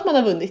anta att man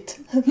har vunnit.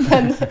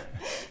 Men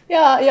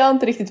jag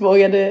inte riktigt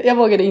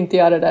vågade inte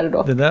göra det där och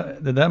då.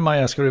 Det där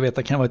Maja, ska du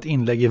veta, kan vara ett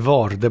inlägg i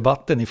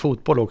VAR-debatten i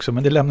fotboll också.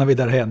 Men det lämnar vi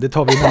därhen. Det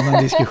tar vi en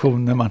annan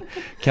diskussion när man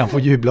kan få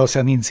jubla och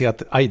sen inse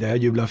att jag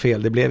jublar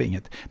fel, det blev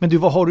inget. Men du,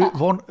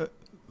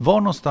 var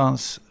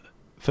någonstans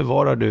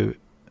förvarar du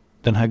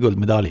den här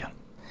guldmedaljen?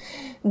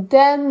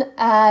 Den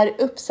är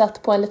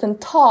uppsatt på en liten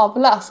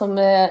tavla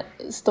som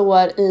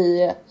står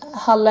i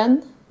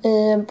hallen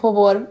på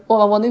vår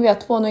ovanvåning. Vi har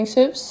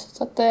 2-våningshus.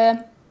 Så att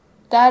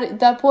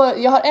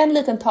jag har en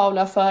liten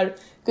tavla för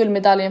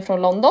guldmedaljen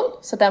från London.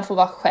 Så den får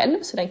vara själv.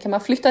 Så den kan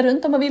man flytta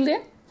runt om man vill det.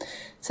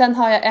 Sen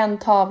har jag en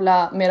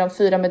tavla med de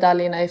 4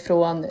 medaljerna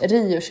ifrån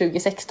Rio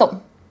 2016.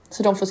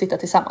 Så de får sitta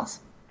tillsammans.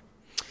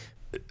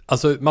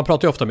 Alltså, man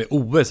pratar ju ofta med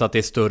OS att det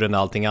är större än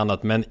allting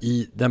annat. Men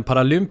i den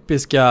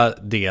paralympiska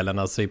delen,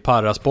 alltså i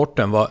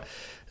parasporten,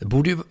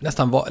 borde ju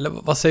nästan vara, eller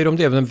vad säger du om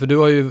det? För du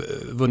har ju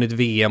vunnit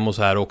VM och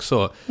så här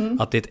också.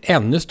 Att det är ett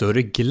ännu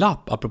större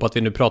glapp, apropå att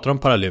vi nu pratar om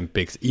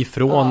Paralympics,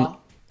 ifrån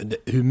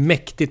hur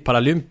mäktigt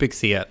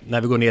Paralympics är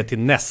när vi går ner till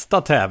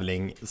nästa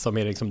tävling som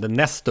är liksom den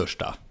näst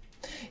största.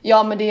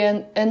 Ja, men det är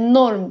en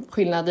enorm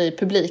skillnad i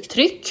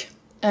publiktryck.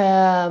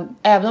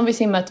 Även om vi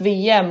simmar ett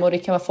VM och det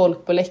kan vara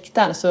folk på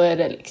läktaren, så är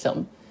det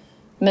liksom,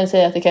 men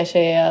säg att det kanske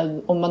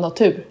är, om man har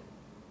tur,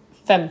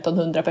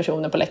 1500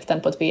 personer på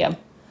läktaren på ett VM.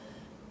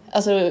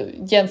 Alltså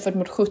jämfört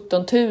mot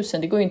 17 000,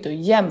 det går ju inte att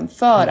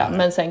jämföra.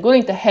 Men sen går det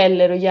inte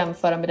heller att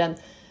jämföra med den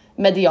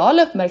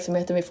mediala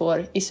uppmärksamheten vi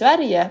får i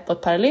Sverige på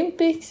ett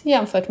Paralympics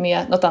jämfört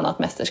med något annat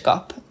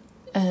mästerskap.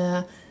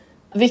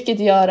 Vilket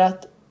gör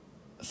att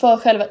för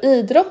själva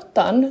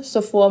idrotten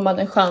så får man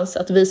en chans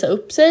att visa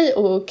upp sig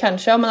och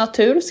kanske, om man har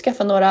tur,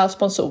 skaffa några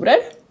sponsorer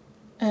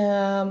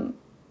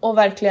och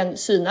verkligen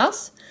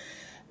synas.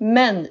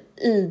 Men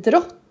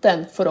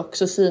idrotten får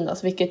också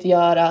synas, vilket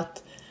gör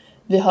att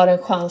vi har en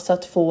chans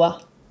att få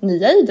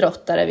nya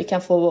idrottare. Vi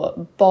kan få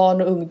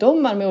barn och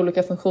ungdomar med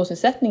olika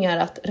funktionsnedsättningar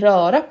att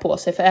röra på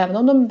sig. För även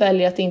om de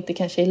väljer att inte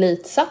kanske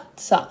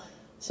elitsatsa,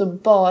 så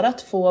bara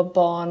att få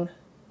barn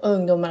och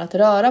ungdomar att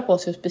röra på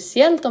sig,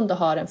 speciellt om de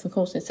har en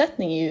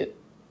funktionsnedsättning, är ju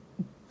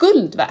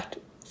guld värt.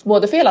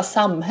 Både för hela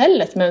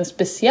samhället, men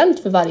speciellt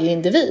för varje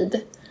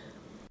individ.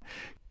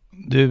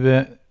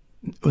 Du,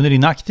 under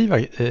din aktiva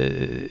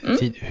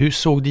tid, hur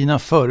såg dina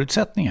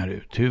förutsättningar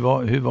ut? Hur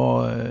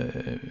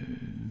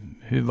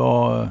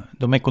var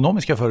de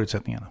ekonomiska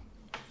förutsättningarna?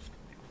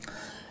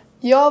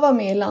 Jag var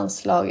med i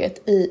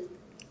landslaget i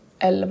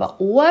 11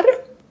 år.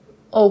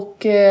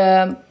 Och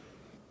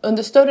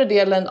under större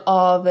delen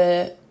av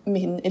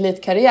min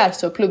elitkarriär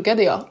så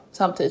pluggade jag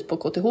samtidigt på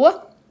KTH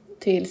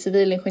till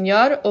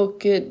civilingenjör.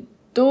 Och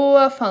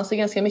då fanns det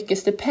ganska mycket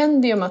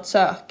stipendium att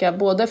söka,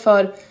 både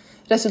för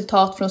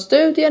resultat från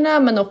studierna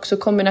men också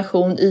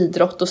kombination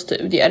idrott och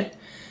studier.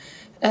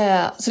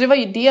 Så det var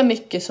ju det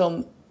mycket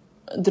som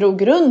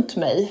drog runt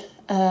mig.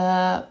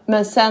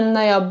 Men sen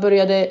när jag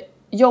började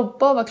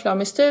jobba och var klar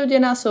med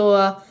studierna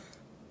så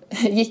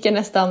gick jag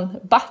nästan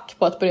back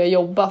på att börja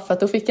jobba, för att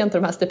då fick jag inte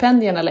de här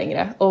stipendierna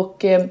längre.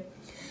 Och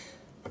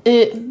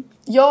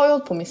jag har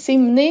hållit på med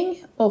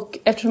simning, och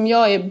eftersom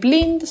jag är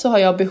blind så har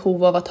jag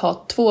behov av att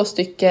ha 2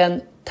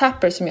 stycken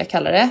tappers som jag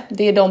kallar det.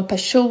 Det är de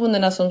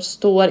personerna som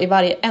står i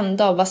varje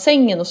ända av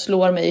bassängen och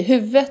slår mig i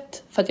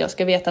huvudet för att jag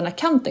ska veta när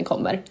kanten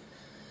kommer.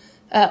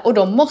 Och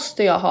de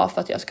måste jag ha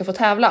för att jag ska få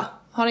tävla.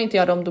 Har inte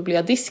jag dem, då blir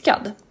jag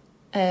diskad.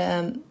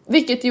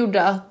 Vilket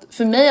gjorde att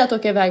för mig att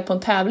åka iväg på en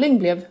tävling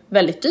blev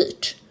väldigt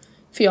dyrt.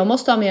 För jag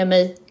måste ha med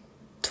mig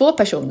 2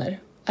 personer.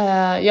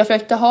 Jag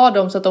försökte ha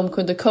dem så att de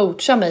kunde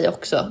coacha mig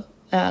också.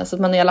 Så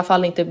att man i alla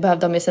fall inte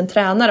behövde ha med sig en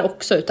tränare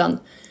också, utan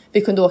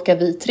vi kunde åka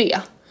vi 3.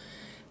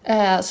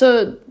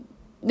 Så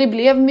det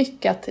blev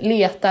mycket att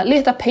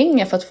leta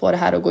pengar för att få det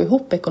här att gå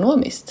ihop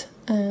ekonomiskt.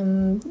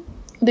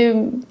 Det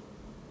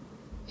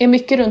är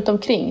mycket runt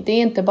omkring. Det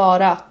är inte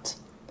bara att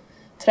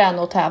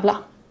träna och tävla.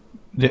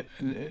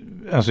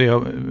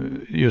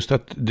 Just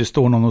att det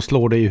står någon och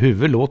slår dig i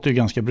huvudet låter ju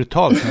ganska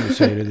brutalt när du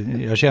säger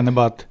det. Jag känner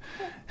bara att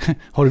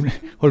har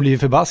du blivit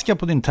förbaskad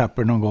på din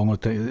tapper någon gång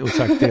och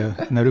sagt det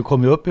när du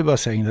kommer upp i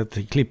bassängen,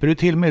 att klipper du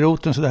till med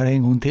roten så där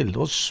en gång till,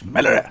 då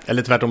smäller det.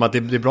 Eller tvärtom, att det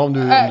är bra om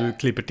du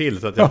klipper till.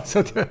 Så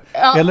att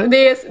eller?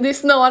 Det är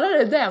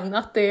snarare den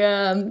att det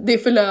är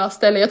för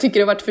löst, eller jag tycker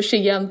det har varit för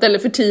sent eller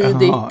för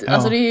tidigt. Aha, ja.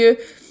 Alltså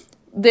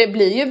det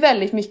blir ju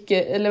väldigt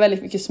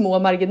mycket små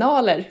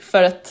marginaler,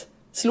 för att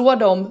slår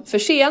de för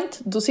sent,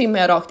 då simmar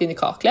jag rakt in i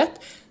kaklet.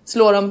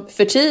 Slår de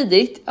för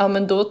tidigt, ja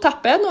men då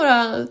tappar jag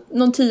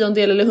någon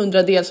 10:e eller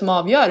 100-del som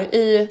avgör.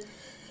 I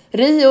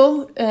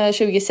Rio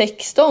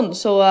 2016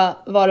 så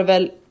var det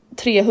väl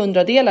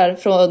 300-delar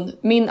från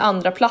min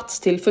andra plats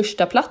till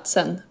första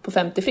platsen på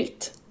 50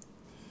 fritt.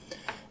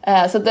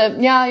 Så att,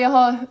 jag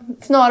har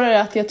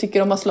snarare att jag tycker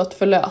de har slått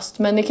för löst.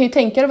 Men ni kan ju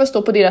tänka er vad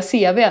står på deras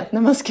CV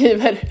när man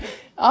skriver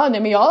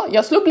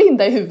jag slår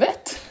blinda i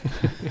huvudet.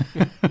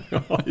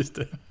 Ja, just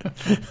det.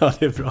 Ja,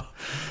 det är bra.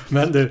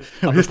 Men du,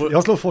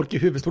 jag slår folk i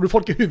huvudet. Slår du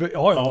folk i huvudet?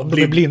 Ja,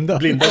 de är blinda.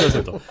 Blinda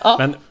dessutom. Ja.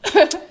 Men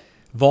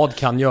vad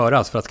kan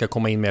göras för att ska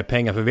komma in mer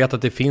pengar? För vi vet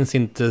att det finns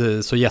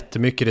inte så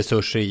jättemycket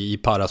resurser i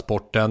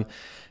parasporten.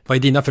 Vad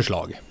är dina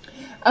förslag?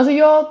 Alltså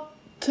jag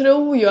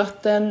tror ju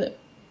att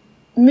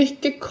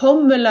mycket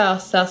kommer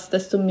lösas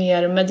desto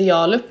mer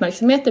medial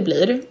uppmärksamhet det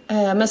blir.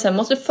 Men sen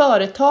måste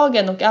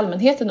företagen och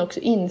allmänheten också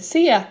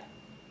inse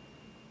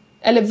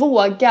eller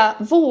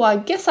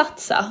våga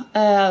satsa.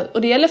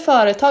 Och det gäller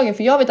företagen,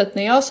 för jag vet att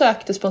när jag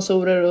sökte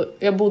sponsorer och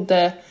jag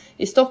bodde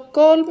i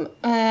Stockholm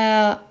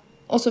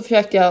och så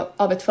försökte jag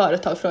av ett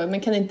företag fråga,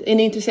 men är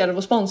ni intresserade av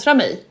att sponsra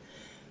mig?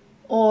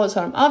 Och så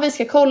sa de, vi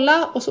ska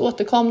kolla, och så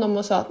återkom de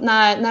och sa,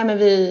 nej men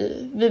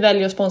vi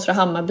väljer att sponsra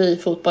Hammarby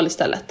fotboll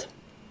istället.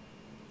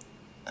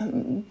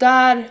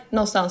 Där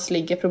någonstans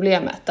ligger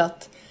problemet,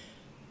 att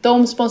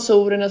de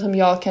sponsorerna som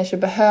jag kanske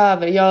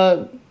behöver,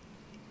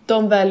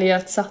 de väljer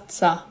att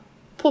satsa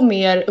på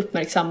mer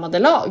uppmärksammade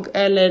lag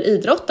eller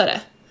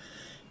idrottare.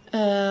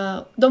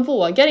 De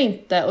vågar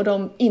inte, och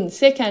de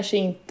inser kanske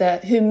inte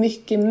hur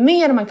mycket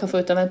mer man kan få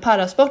ut av en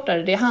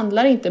parasportare. Det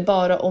handlar inte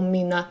bara om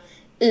mina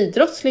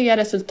idrottsliga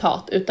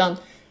resultat, utan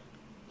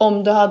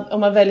om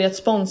man väljer att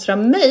sponsra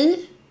mig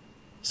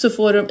så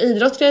får du de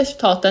idrottsliga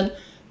resultaten,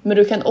 men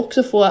du kan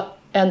också få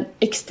en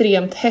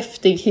extremt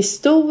häftig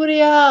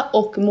historia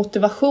och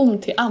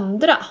motivation till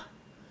andra.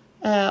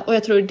 Och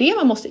jag tror det är det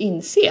man måste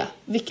inse,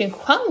 vilken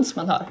chans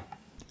man har.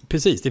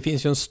 Precis, det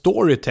finns ju en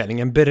storytelling,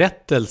 en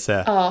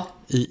berättelse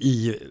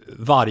i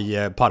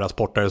varje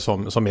parasportare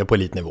som är på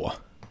elitnivå.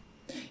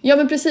 Ja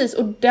men precis,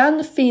 och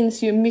den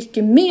finns ju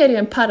mycket mer i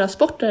en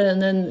parasportare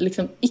än en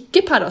liksom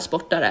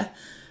icke-parasportare.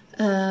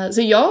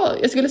 Så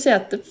jag skulle säga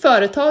att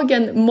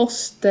företagen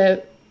måste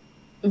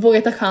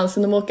våga ta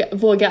chansen och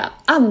våga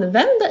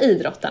använda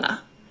idrottarna.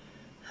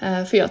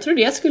 För jag tror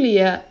det skulle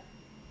ge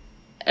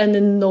en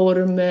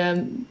enorm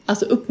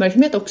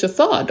uppmärksamhet också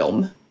för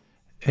dem.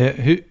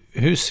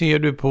 Hur ser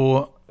du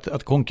på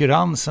att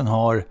konkurrensen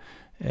har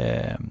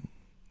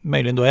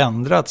möjligen då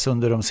ändrats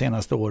under de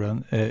senaste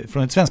åren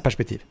från ett svenskt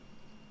perspektiv?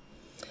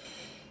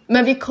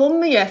 Men vi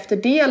kommer ju efter,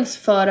 dels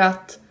för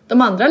att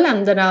de andra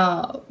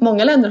länderna,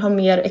 många länder har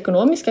mer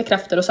ekonomiska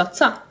krafter att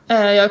satsa.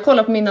 Jag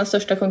kollar på mina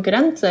största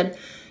konkurrenter.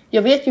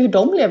 Jag vet ju hur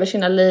de lever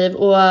sina liv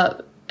och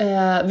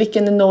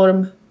vilken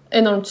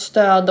enormt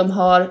stöd de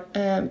har.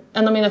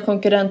 En av mina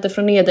konkurrenter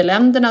från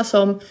Nederländerna,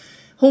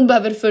 hon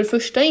behöver för det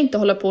första inte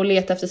hålla på och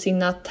leta efter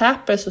sina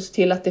tappers och se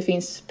till att det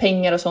finns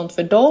pengar och sånt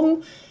för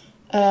dem.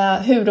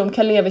 Hur de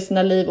kan leva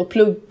sina liv och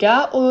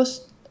plugga och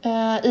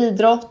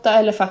idrotta,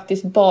 eller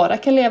faktiskt bara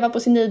kan leva på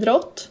sin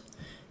idrott.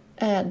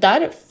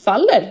 Där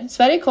faller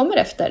Sverige, kommer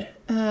efter.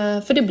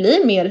 För det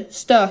blir mer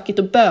stökigt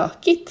och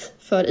bökigt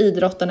för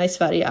idrottarna i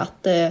Sverige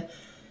att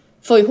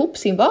få ihop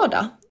sin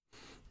vardag.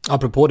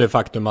 Apropå det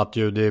faktum att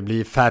ju det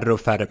blir färre och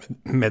färre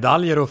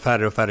medaljer och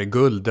färre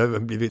guld. Det har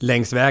blivit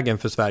längs vägen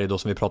för Sverige då,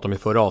 som vi pratade om i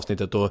förra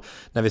avsnittet. Och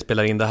när vi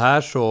spelar in det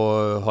här så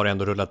har det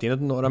ändå rullat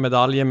in några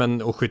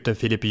medaljer. Och skytten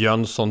Filip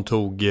Jönsson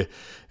tog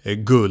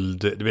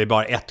guld. Det blev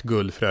bara ett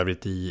guld för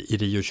övrigt i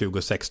Rio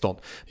 2016.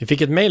 Vi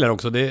fick ett mejl här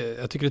också.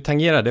 Jag tycker det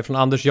tangerar. Det är från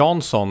Anders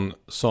Jansson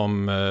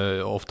som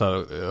ofta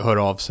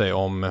hör av sig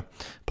om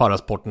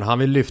parasporten. Han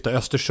vill lyfta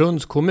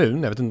Östersunds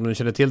kommun. Jag vet inte om du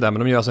känner till det, men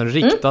de gör alltså en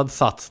riktad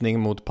satsning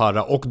mot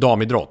para- och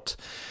damidrott.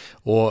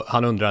 Och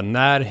han undrar,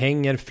 när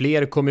hänger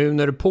fler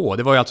kommuner på?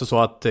 Det var ju alltså så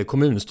att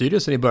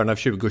kommunstyrelsen i början av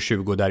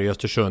 2020 där i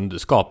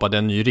Östersund skapade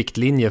en ny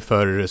riktlinje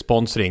för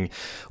sponsring.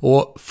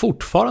 Och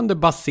fortfarande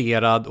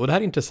baserad, och det här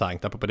är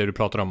intressant apropå det du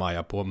pratar om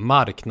Maja, på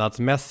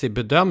marknadsmässig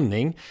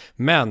bedömning.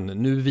 Men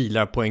nu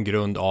vilar på en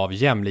grund av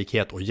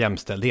jämlikhet och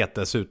jämställdhet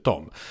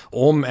dessutom.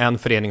 Om en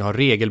förening har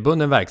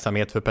regelbunden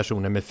verksamhet för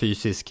personer med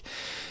fysisk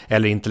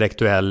eller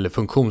intellektuell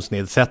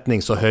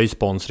funktionsnedsättning så höjs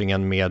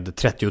sponsringen med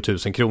 30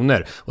 000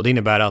 kronor. Och det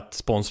innebär att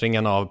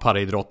sponsringen av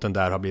paraidrotten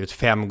där har blivit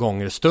 5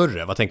 gånger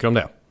större. Vad tänker du om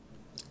det?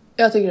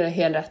 Jag tycker det är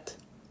helt rätt.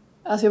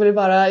 Alltså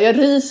jag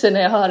ryser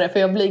när jag hör det för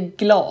jag blir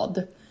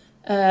glad.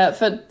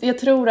 För jag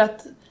tror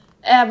att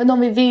även om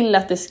vi vill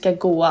att det ska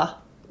gå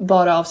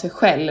bara av sig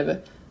själv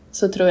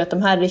så tror jag att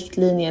de här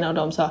riktlinjerna och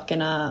de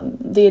sakerna,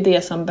 det är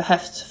det som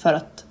behövs för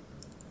att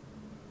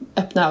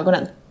öppna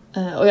ögonen.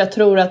 Och jag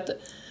tror att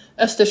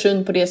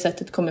Östersund på det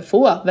sättet kommer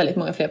få väldigt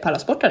många fler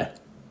parasportare.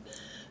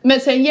 Men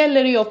sen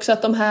gäller det ju också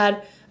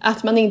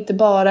att man inte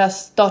bara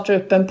startar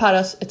upp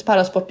ett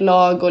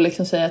parasportlag och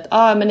liksom säger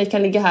att men ni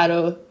kan ligga här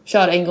och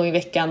köra en gång i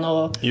veckan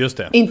och just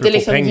det, inte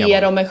liksom ge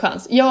dem en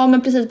chans. Ja,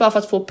 men precis, bara för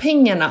att få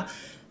pengarna.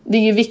 Det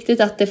är ju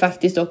viktigt att det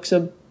faktiskt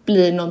också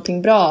blir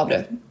någonting bra av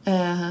det.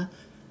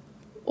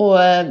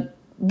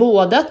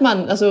 Både att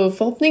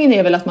förhoppningen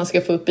är väl att man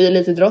ska få upp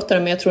elitidrottare,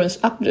 men jag tror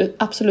den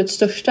absolut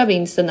största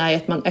vinsten är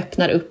att man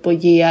öppnar upp och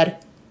ger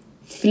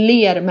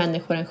fler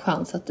människor en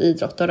chans att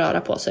idrotta och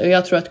röra på sig. Och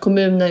jag tror att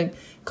kommunen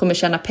kommer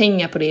tjäna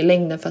pengar på det i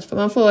längden för att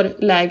man får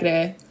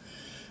lägre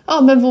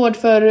vård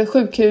för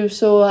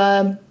sjukhus och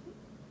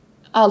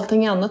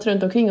allting annat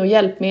runt omkring och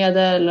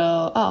hjälpmedel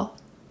och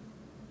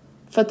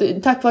För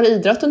att tack vare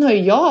idrotten har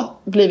ju jag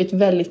blivit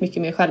väldigt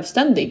mycket mer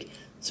självständig.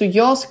 Så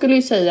jag skulle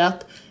ju säga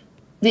att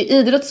det är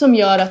idrott som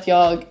gör att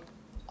jag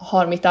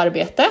har mitt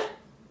arbete.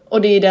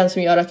 Och det är den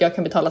som gör att jag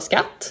kan betala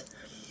skatt.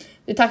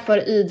 Det är tack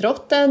vare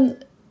idrotten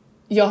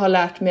jag har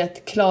lärt mig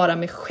att klara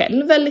mig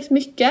själv väldigt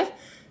mycket.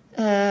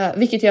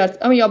 Vilket gör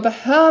att jag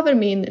behöver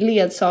min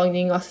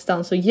ledsagning och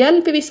assistans och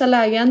hjälp i vissa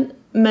lägen.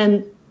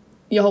 Men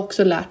jag har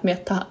också lärt mig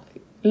att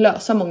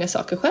lösa många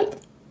saker själv.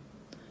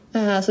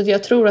 Så att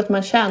jag tror att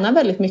man tjänar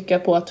väldigt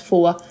mycket på att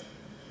få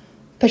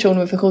personer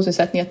med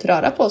funktionsnedsättning att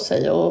röra på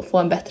sig och få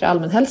en bättre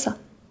allmänhälsa.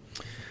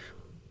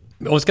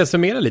 Om vi ska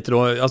summera lite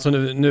då, alltså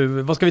nu,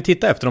 vad ska vi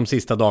titta efter de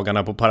sista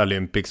dagarna på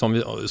Paralympics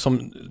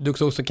som du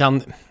också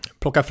kan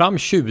plocka fram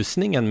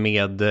tjusningen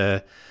med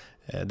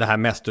det här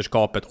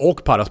mästerskapet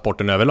och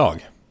parasporten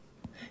överlag?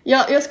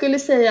 Ja, jag skulle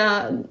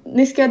säga,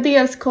 ni ska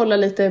dels kolla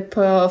lite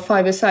på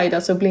five-a-side,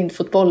 alltså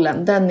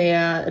blindfotbollen. Den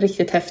är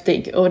riktigt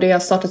häftig och det har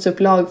startats upp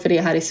lag för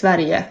det här i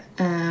Sverige.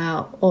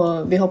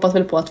 Och vi hoppas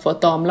väl på att få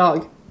ett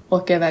damlag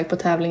åka iväg på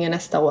tävlingen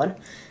nästa år.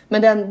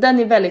 Men den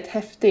är väldigt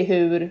häftig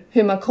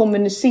hur man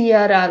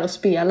kommunicerar och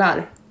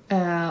spelar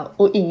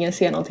och ingen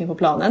ser någonting på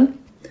planen.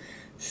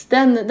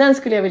 Den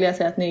skulle jag vilja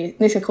säga att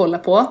ni ska kolla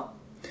på.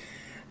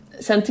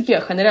 Sen tycker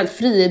jag generellt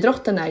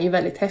friidrotten är ju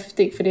väldigt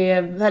häftig för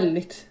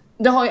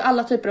det har ju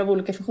alla typer av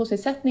olika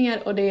funktionsnedsättningar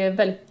och det är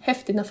väldigt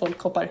häftigt när folk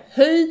hoppar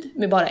höjd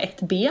med bara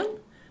ett ben.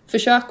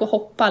 Försök att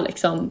hoppa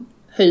liksom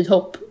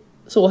höjdhopp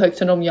så högt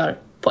som de gör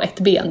på ett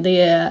ben.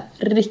 Det är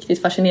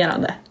riktigt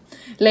fascinerande.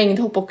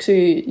 Längdhopp också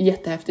är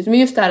jättehäftigt. Men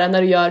just det här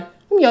när de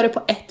gör det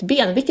på ett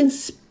ben. Vilken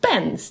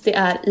spänst det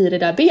är i det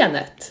där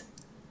benet.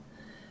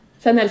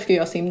 Sen älskar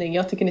jag simning.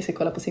 Jag tycker ni ska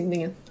kolla på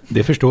simningen.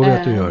 Det förstår vi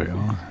att du gör,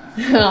 ja.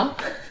 Ja.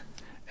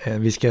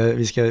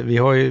 Vi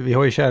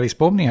har ju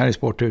kärleksbombning här i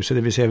Sporthuset,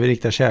 det vill säga vi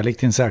riktar kärlek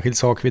till en särskild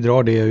sak, vi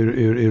drar det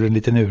ur en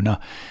liten urna.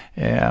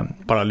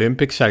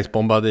 Paralympics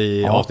kärleksbombad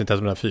i avsnitt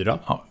 104.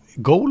 Ja.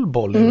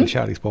 Goalball är väl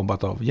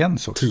kärleksbombat av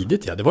Jens också.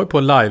 Tidigt, ja. Det var ju på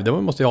en live. Det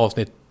måste ju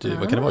avsnitt,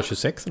 vad kan det vara,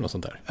 26 eller något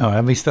sånt där. Ja,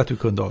 jag visste att du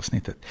kunde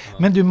avsnittet.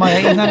 Men du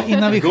Maja,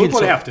 innan vi skiljs åt.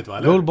 Goalball är häftigt, va?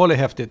 Eller? Goalball är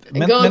häftigt.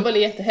 Goalball är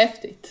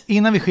jättehäftigt.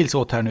 Innan vi skiljs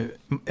åt här nu.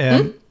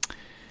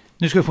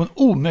 Nu ska vi få en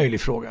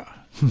omöjlig fråga.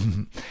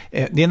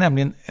 Det är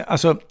nämligen,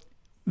 alltså,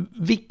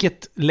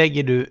 vilket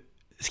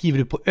skriver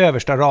du på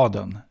översta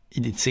raden i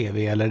ditt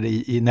CV eller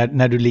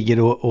när du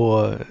ligger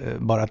och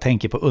bara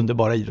tänker på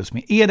underbara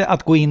idrottsmän? Är det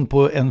att gå in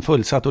på en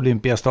fullsatt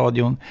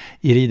Olympiastadion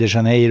i Rio de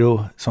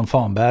Janeiro som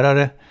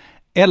fanbärare?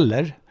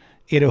 Eller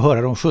är det att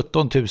höra de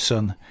 17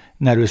 000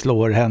 när du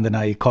slår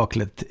händerna i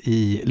kaklet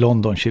i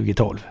London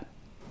 2012?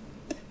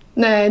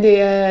 Nej, det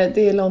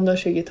är London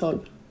 2012.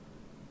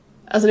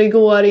 Alltså det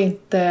går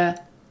inte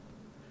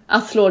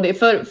att slå det.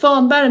 För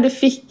fanbärare,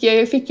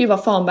 jag fick ju vara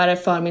fanbärare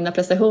för mina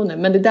prestationer.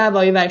 Men det där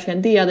var ju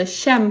verkligen det jag hade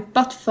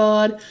kämpat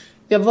för.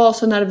 Jag var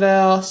så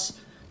nervös.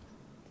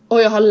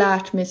 Och jag har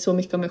lärt mig så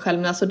mycket om mig själv.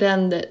 Men alltså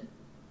den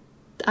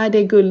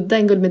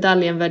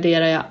guldmedaljen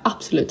värderar jag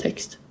absolut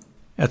högst.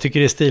 Jag tycker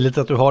det är stiligt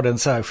att du har den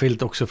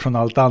särskilt också från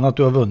allt annat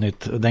du har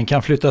vunnit. Den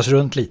kan flyttas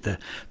runt lite.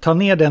 Ta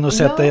ner den och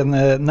sätta den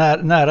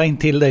nära in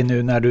till dig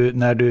nu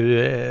när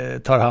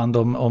du tar hand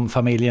om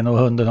familjen och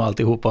hunden och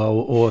alltihopa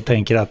och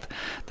tänker att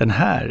den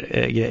här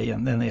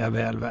grejen, den är jag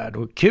väl värd.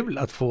 Och kul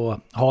att få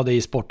ha dig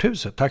i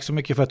Sporthuset. Tack så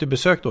mycket för att du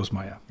besökte oss,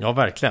 Maja. Ja,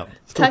 verkligen.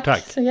 Stort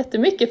tack så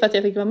jättemycket för att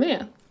jag fick vara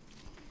med.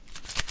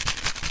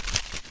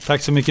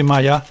 Tack så mycket,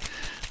 Maja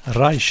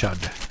Reichard.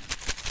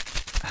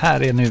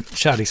 Här är nu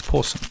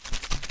kärlekspåsen.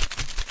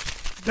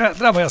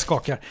 Där var jag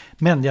skakar.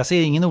 Men jag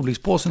ser ingen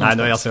olyckspåse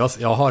någonstans.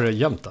 Nej, jag har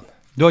gömt den.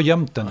 Du har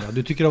gömt den, ja.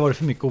 Du tycker det har varit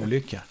för mycket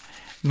olycka.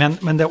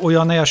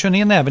 När jag kör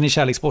ner näven i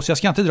kärlekspåsen, jag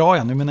ska inte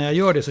dra nu, men när jag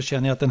gör det så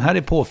känner jag att den här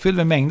är påfylld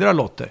med mängder av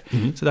lotter.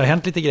 Så det har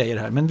hänt lite grejer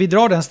här. Men vi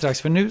drar den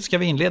strax, för nu ska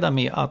vi inleda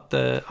med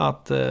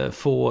att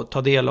få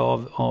ta del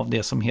av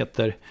det som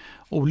heter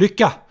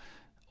olycka.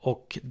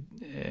 Och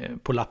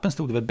på lappen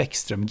stod det väl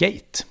Bäckström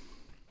Gate.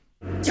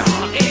 Jag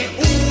är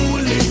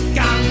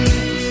olyckan,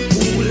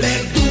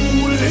 olyckan.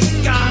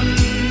 Olyckan.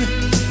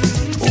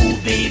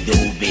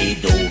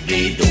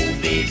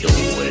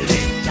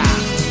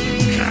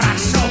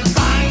 Krasch och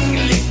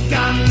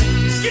bang-lyckan.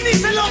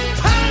 Gnissel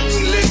och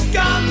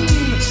pang-lyckan.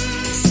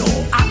 Så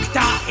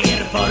akta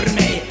er för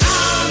mig,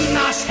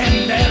 annars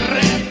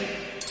händer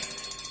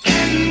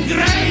en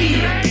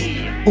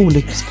grej.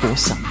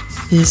 Olyckspåsen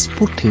i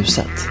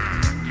Sporthuset.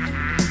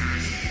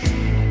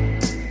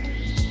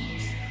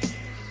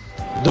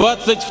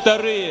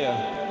 22-е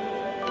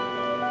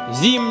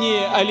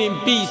зимние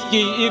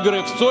Олимпийские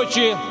игры в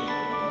Сочи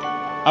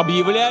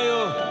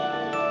объявляю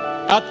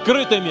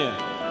открытыми.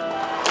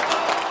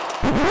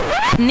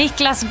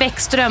 Niklas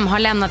Bäckström har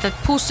lämnat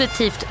ett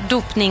positivt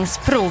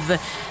dopningsprov.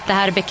 Det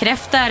här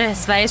bekräftar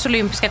Sveriges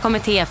olympiska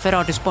kommitté för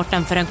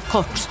radiosporten för en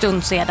kort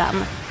stund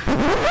sedan.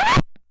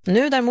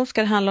 Nu däremot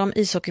ska det handla om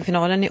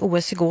ishockeyfinalen i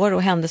OS igår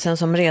och händelsen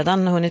som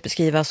redan hunnit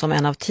beskrivas som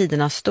en av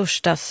tidernas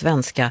största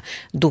svenska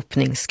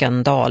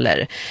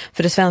dopningsskandaler.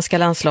 För det svenska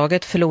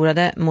landslaget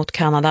förlorade mot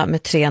Kanada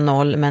med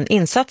 3-0, men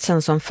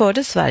insatsen som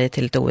förde Sverige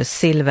till ett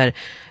OS-silver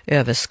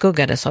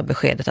överskuggades av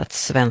beskedet att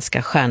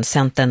svenska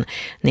stjärncentern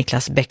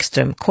Niklas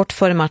Bäckström kort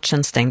före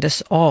matchen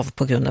stängdes av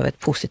på grund av ett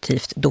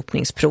positivt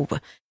dopningsprov.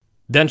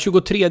 Den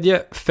 23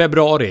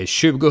 februari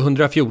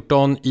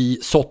 2014 i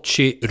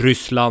Sochi,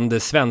 Ryssland, det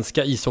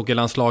svenska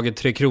ishockeylandslaget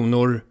Tre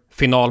Kronor,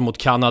 final mot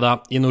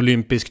Kanada i en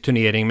olympisk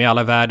turnering med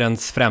alla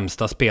världens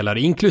främsta spelare,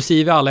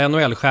 inklusive alla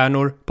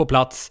NHL-stjärnor på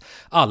plats,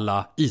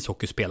 alla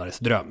ishockeyspelares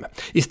dröm.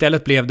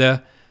 Istället blev det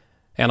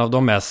en av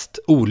de mest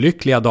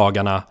olyckliga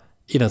dagarna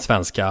i den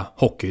svenska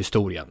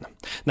hockeyhistorien.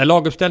 När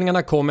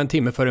laguppställningarna kom en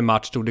timme före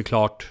match stod det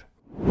klart.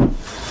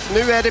 Nu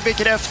är det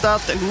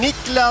bekräftat.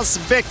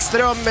 Niklas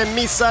Bäckström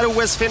missar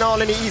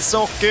OS-finalen i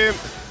ishockey.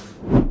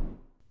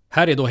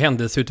 Här är då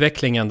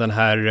händelseutvecklingen den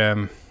här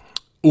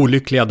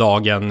olyckliga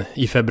dagen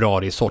i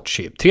februari i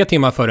Sochi. 3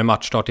 timmar före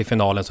matchstart i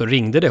finalen så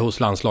ringde det hos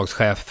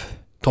landslagschef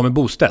Tommy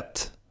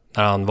Bostedt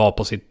när han var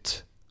på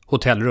sitt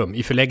hotellrum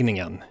i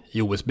förläggningen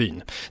i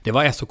OS-byn. Det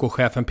var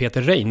SOK-chefen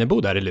Peter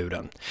Reinebo där i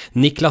luren.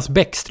 Niklas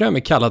Bäckström är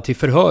kallad till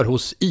förhör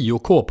hos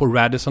IOK på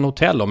Radisson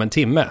Hotel om en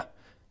timme.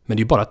 Men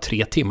det är ju bara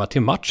 3 timmar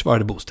till match,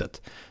 svarade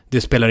Bostedt.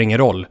 Det spelar ingen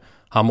roll.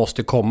 Han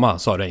måste komma,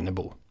 sa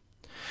Reinebo.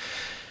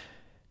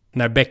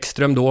 När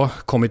Bäckström då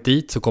kommit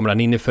dit så kommer han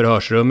in i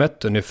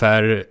förhörsrummet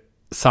ungefär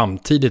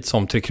samtidigt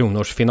som Tre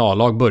Kronors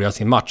finallag börjar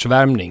sin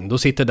matchvärmning. Då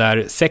sitter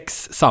där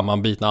 6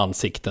 sammanbitna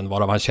ansikten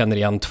varav han känner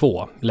igen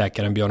 2.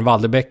 Läkaren Björn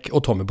Walderbäck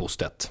och Tommy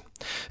Bostedt.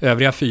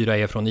 Övriga 4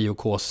 är från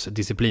IOKs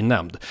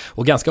disciplinnämnd.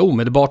 Och ganska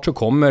omedelbart så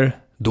kommer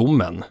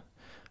domen.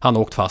 Han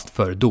åkt fast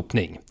för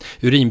dopning.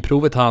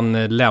 Urinprovet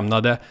han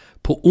lämnade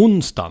på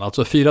onsdagen,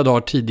 alltså 4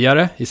 dagar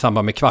tidigare i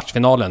samband med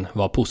kvartsfinalen,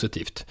 var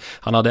positivt.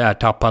 Han hade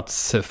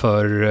ertappats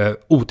för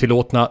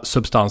otillåtna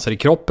substanser i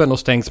kroppen och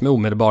stängts med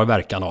omedelbar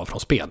verkan av från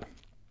spel.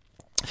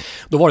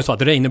 Då var det så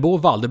att Reinebo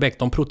och Walderbäck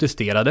de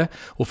protesterade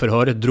och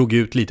förhöret drog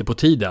ut lite på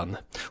tiden.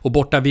 Och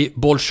borta vid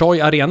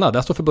Bolshoi Arena,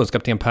 där står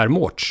förbundskapten Per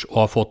Mårts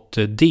och har fått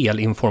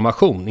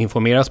delinformation.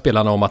 Informerar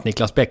spelarna om att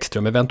Niklas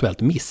Bäckström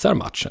eventuellt missar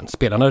matchen.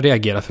 Spelarna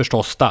reagerar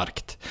förstås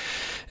starkt.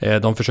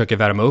 De försöker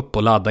värma upp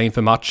och ladda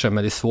inför matchen,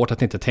 men det är svårt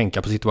att inte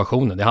tänka på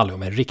situationen. Det handlar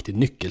om en riktig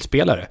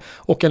nyckelspelare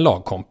och en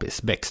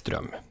lagkompis,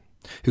 Bäckström.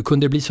 Hur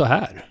kunde det bli så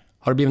här?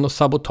 Har det blivit något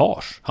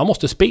sabotage? Han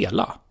måste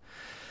spela.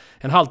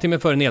 En halvtimme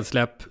före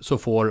nedsläpp så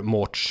får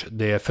Mårts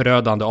det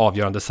förödande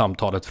avgörande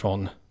samtalet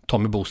från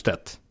Tommy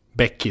Bostedt.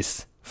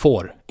 Bäckis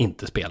får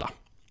inte spela.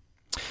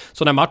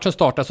 Så när matchen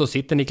startar så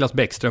sitter Niklas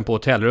Bäckström på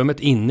hotellrummet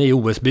inne i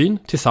OS-byn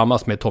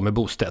tillsammans med Tommy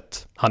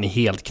Bostedt. Han är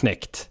helt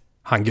knäckt.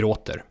 Han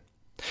gråter.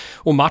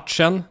 Och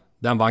matchen,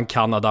 den vann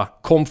Kanada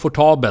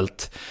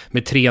komfortabelt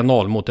med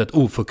 3-0 mot ett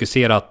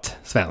ofokuserat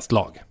svenskt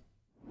lag.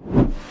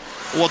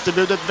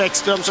 Återbudet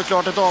Bäckström,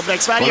 såklart ett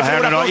avbräck. Sverige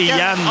förlorar pucken.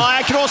 Igen. Ja,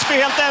 Crosby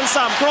helt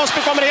ensam.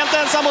 Crosby kommer helt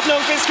ensam mot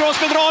Lundqvist.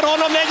 Crosby drar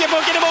honom, lägger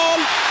pucken i mål.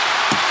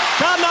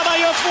 Kanada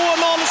gör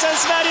 2-0 sen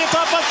Sverige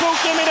tappat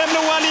pucken med den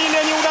blåa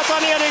linjen,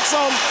 Jonathan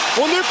Eriksson.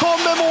 Och nu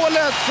kommer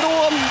målet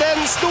från den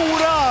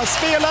stora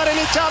spelaren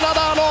i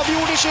Kanada. Han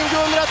avgjorde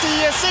 2010,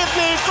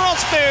 Sidney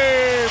Crosby.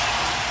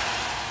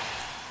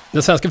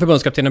 Den svenska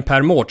förbundskaptenen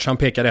Per Mårts, han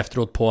pekar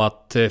efteråt på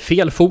att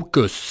fel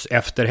fokus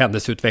efter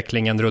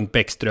händelseutvecklingen runt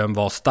Bäckström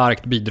var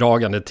starkt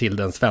bidragande till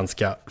den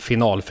svenska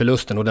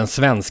finalförlusten, och den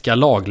svenska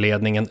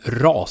lagledningen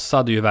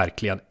rasade ju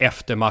verkligen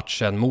efter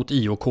matchen mot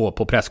IOK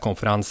på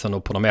presskonferensen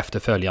och på de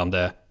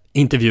efterföljande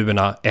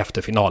intervjuerna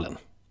efter finalen.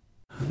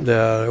 Det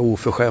är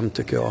oförskämt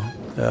tycker jag.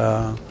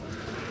 Jag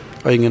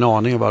har ingen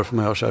aning varför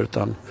man gör så här,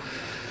 utan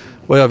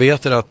vad jag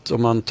vet är att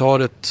om man tar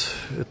ett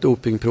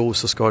dopingprov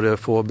så ska det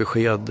få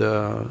besked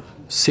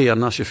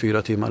senast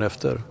 24 timmar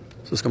efter,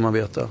 så ska man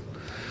veta.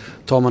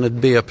 Tar man ett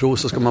B-prov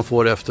så ska man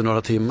få det efter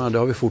några timmar. Det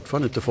har vi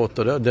fortfarande inte fått,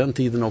 och den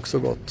tiden också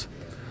gått.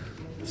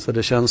 Så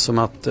det känns som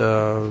att det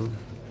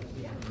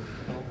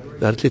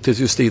är ett litet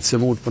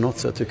justitiemord på något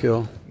sätt tycker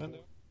jag.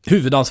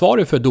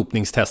 Huvudansvarig för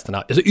dopningstesterna,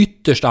 alltså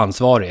ytterst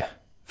ansvarig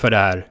för det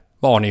här,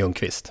 var Arne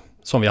Ljungqvist,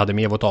 som vi hade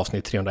med i vårt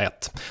avsnitt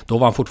 301. Då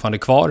var han fortfarande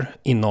kvar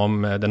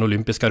inom den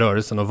olympiska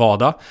rörelsen och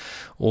WADA.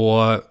 Och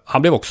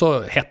han blev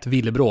också hett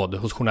villebråd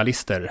hos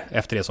journalister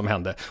efter det som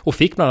hände. Och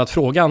fick bland annat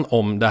frågan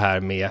om det här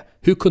med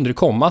hur kunde det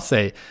komma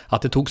sig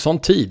att det tog sån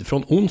tid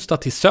från onsdag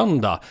till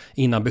söndag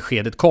innan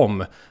beskedet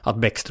kom att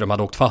Bäckström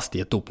hade åkt fast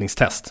i ett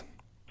dopningstest.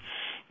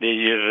 Det är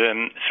ju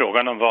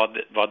frågan om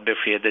vad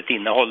beskedet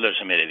innehåller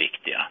som är det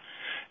viktiga.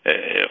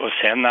 Och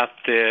sen att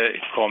det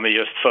kommer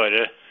just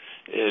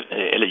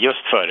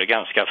före,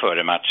 ganska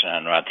före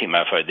matchen, några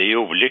timmar före. Det är ju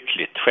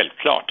olyckligt,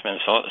 självklart, men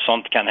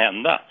sånt kan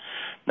hända.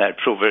 När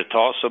prover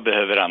tas och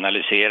behöver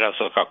analyseras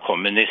och ska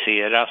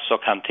kommuniceras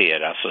och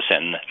hanteras och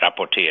sen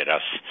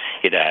rapporteras,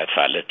 i det här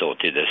fallet då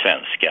till den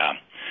svenska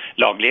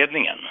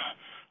lagledningen.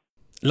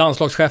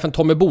 Landslagschefen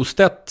Tommy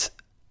Bostedt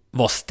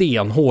var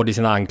stenhård i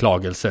sina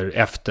anklagelser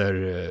efter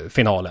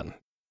finalen.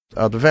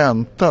 Att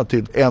vänta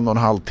till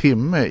 1,5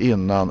 timme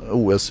innan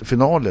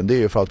OS-finalen,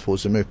 det är för att få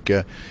så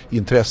mycket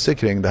intresse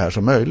kring det här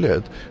som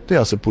möjligt. Det är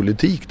alltså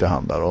politik det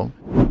handlar om.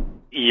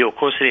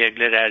 IOKs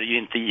regler är ju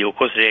inte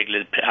IOKs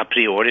regler a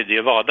priori, det är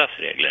ju WADAs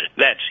regler.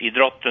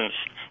 Världsidrottens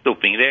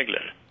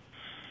dopingregler.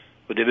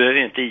 Och det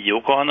behöver inte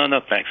IOK ha någon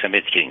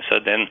uppmärksamhet kring, så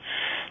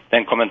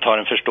den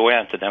kommentaren förstår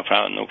jag inte, den får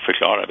jag nog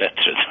förklara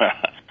bättre, tror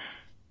jag.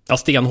 Ja,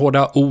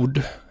 stenhårda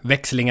ord,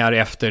 växlingar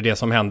efter det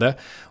som hände.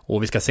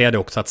 Och vi ska säga det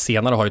också att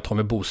senare har ju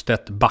Tommy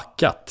Bostedt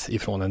backat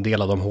ifrån en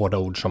del av de hårda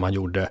ord som han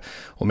gjorde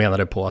och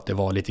menade på att det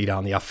var lite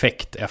grann i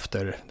affekt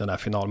efter den här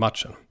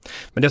finalmatchen.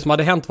 Men det som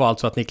hade hänt var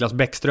alltså att Niklas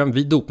Bäckström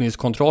vid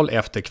dopningskontroll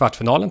efter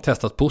kvartsfinalen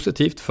testat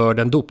positivt för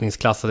den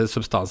dopningsklassade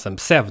substansen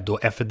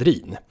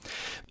pseudoefedrin.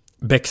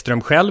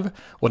 Bäckström själv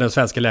och den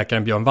svenska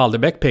läkaren Björn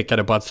Walderbäck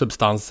pekade på att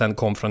substansen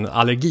kom från en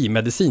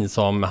allergimedicin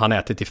som han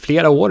ätit i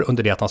flera år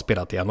under det att han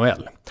spelat i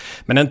NHL.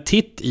 Men en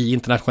titt i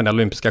Internationella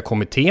olympiska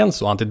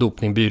kommitténs och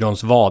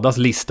antidopningbyråns WADAs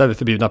lista över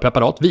förbjudna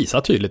preparat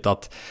visar tydligt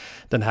att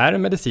den här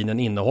medicinen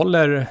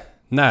innehåller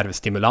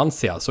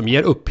nervstimulantia som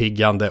ger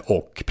uppiggande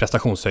och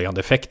prestationshöjande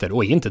effekter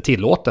och är inte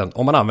tillåten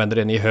om man använder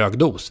den i hög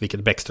dos, vilket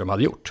Bäckström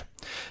hade gjort.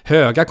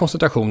 Höga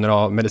koncentrationer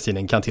av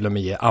medicinen kan till och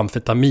med ge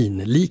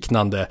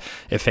amfetaminliknande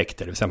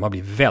effekter, det vill säga man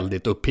blir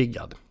väldigt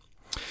uppiggad.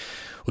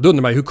 Och då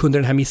undrar man, hur kunde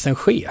den här missen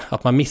ske?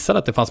 Att man missade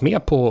att det fanns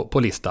med på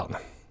listan?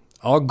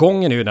 Ja,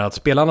 gången är ju den att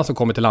spelarna som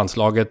kommer till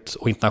landslaget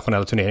och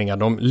internationella turneringar,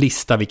 de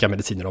listar vilka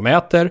mediciner de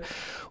äter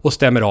och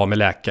stämmer av med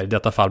läkare, i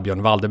detta fall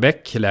Björn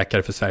Walderbäck,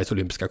 läkare för Sveriges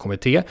olympiska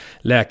kommitté.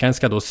 Läkaren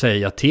ska då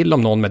säga till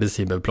om någon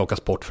medicin behöver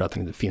plockas bort för att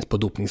den inte finns på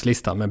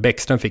dopningslistan, men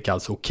Bäckström fick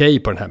alltså okej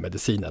på den här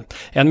medicinen.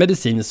 En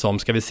medicin som,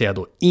 ska vi säga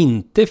då,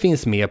 inte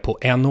finns med på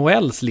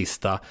NHLs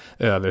lista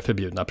över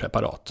förbjudna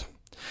preparat.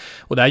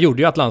 Och det här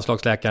gjorde ju att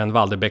landslagsläkaren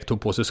Walderbäck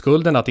tog på sig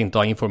skulden att inte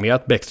ha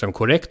informerat Bäckström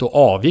korrekt och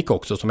avgick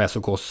också som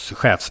SOKs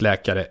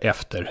chefsläkare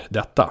efter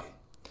detta.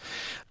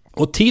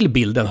 Och till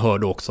bilden hör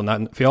då också,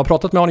 för jag har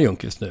pratat med Arne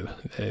Ljungqvist nu,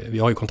 vi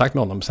har ju kontakt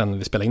med honom sen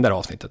vi spelade in det här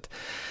avsnittet,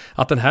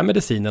 att den här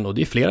medicinen, och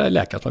det är flera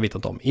läkare som har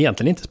vittnat om,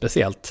 egentligen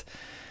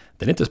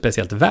inte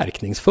speciellt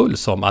verkningsfull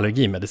som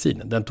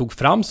allergimedicin. Den tog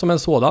fram som en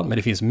sådan, men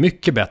det finns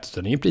mycket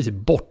bättre. Den är i princip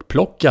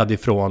bortplockad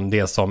ifrån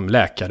det som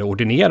läkare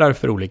ordinerar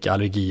för olika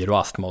allergier och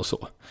astma och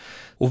så.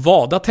 Och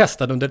WADA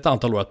testade under ett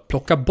antal år att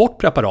plocka bort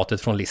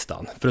preparatet från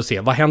listan för att se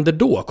vad händer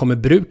då. Kommer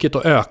bruket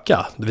att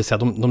öka? Det vill säga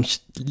de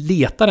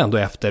letar ändå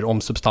efter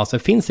om substansen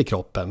finns i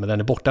kroppen, men den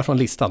är borta från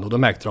listan. Och då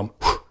märkte de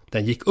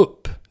den gick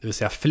upp. Det vill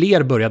säga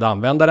fler började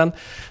använda den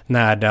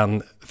när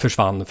den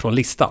försvann från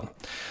listan.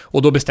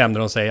 Och då bestämde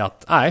de sig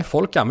att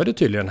folk använder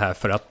tydligen den här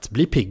för att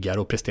bli piggare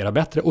och prestera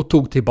bättre och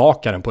tog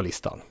tillbaka den på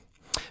listan.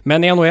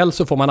 Men i NHL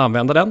så får man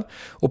använda den,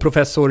 och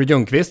professor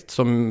Ljungqvist,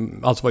 som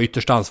alltså var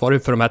ytterst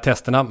ansvarig för de här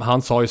testerna,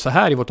 han sa ju så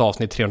här i vårt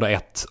avsnitt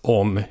 301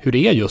 om hur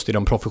det är just i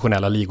de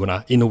professionella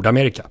ligorna i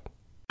Nordamerika.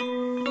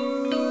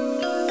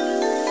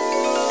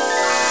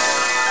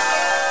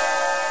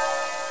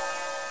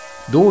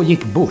 Då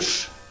gick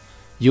Bush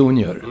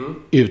junior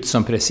ut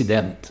som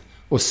president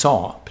och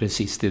sa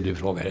precis det du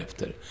frågar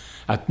efter.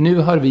 Att nu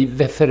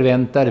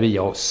förväntar vi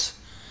oss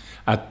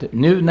att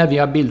nu när vi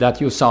har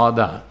bildat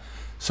USADA,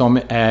 som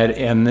är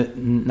en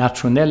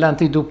nationell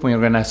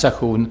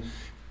antidopingorganisation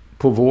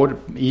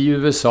i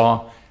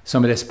USA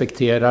som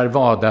respekterar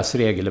WADAs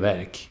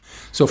regelverk,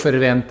 så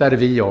förväntar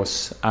vi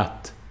oss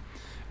att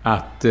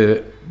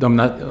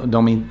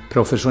de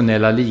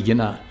professionella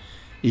ligorna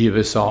i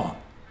USA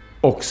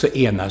också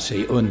enar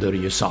sig under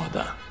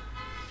USADA.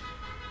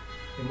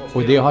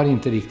 Och det har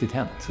inte riktigt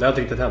hänt. Det har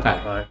inte riktigt hänt.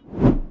 Nej.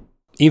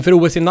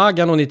 Inför OS i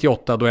Nagano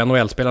 98, då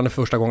NHL-spelarna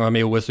för första gången var med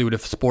i OS, gjorde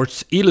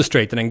Sports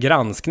Illustrated en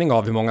granskning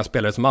av hur många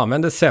spelare som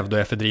använde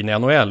pseudoefedrin i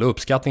NHL, och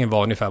uppskattningen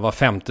var ungefär var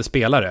 5:e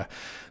spelare.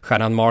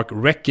 Stjärnan Mark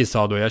Recchi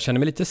sa då: jag känner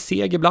mig lite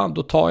seg ibland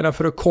och tar den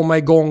för att komma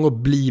igång och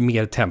bli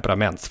mer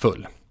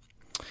temperamentsfull.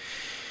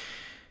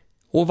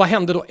 Och vad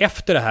hände då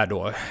efter det här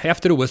då?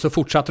 Efter OS så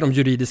fortsatte de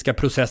juridiska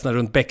processerna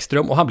runt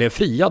Bäckström, och han blev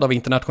friad av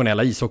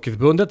internationella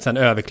ishockeyförbundet. Sen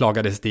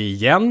överklagades det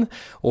igen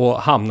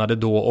och hamnade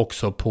då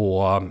också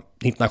på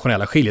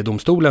internationella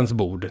skiljedomstolens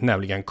bord,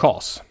 nämligen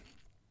CAS.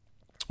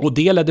 Och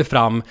det ledde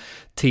fram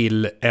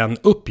till en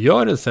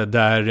uppgörelse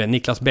där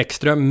Niklas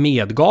Bäckström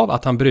medgav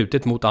att han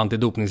brutit mot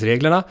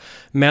antidopningsreglerna,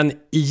 men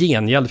i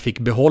gengäld fick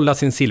behålla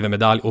sin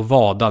silvermedalj, och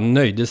WADA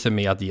nöjde sig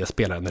med att ge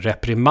spelaren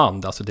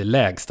reprimand, alltså det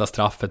lägsta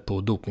straffet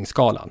på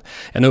dopningsskalan.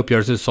 En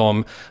uppgörelse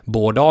som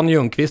både Arne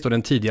Ljungqvist och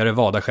den tidigare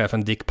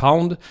WADA-chefen Dick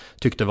Pound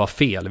tyckte var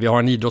fel. Vi har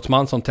en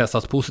idrottsman som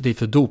testas positivt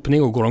för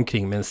dopning och går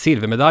omkring med en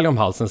silvermedalj om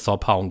halsen, sa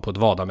Pound på ett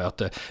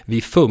WADA-möte.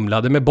 Vi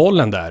fumlade med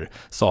bollen där,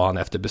 sa han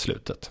efter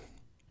beslutet.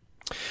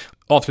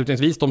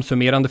 Avslutningsvis, de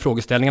summerande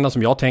frågeställningarna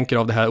som jag tänker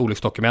av det här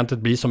olycksdokumentet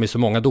blir som i så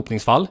många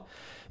dopningsfall.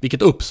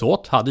 Vilket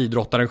uppsåt hade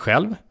idrottaren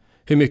själv?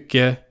 Hur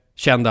mycket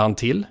kände han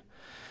till?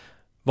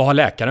 Vad har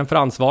läkaren för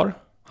ansvar?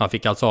 Han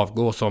fick alltså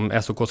avgå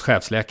som SOKs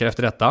chefsläkare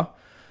efter detta.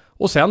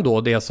 Och sen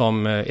då det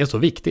som är så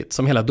viktigt,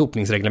 som hela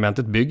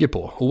dopningsreglementet bygger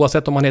på.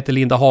 Oavsett om man heter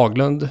Linda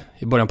Haglund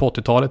i början på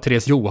 80-talet,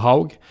 Therese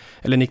Johaug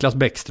eller Niklas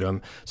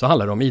Bäckström, så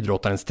handlar det om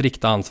idrottarens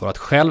strikta ansvar att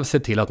själv se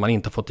till att man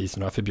inte fått i sig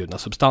några förbjudna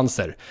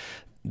substanser.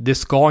 Det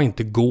ska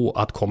inte gå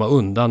att komma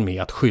undan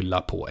med att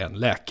skylla på en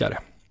läkare.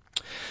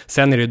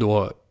 Sen är det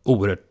då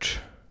oerhört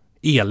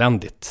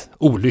eländigt,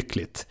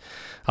 olyckligt,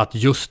 att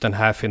just den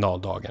här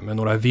finaldagen med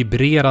några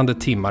vibrerande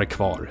timmar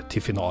kvar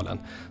till finalen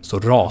så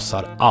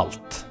rasar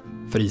allt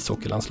för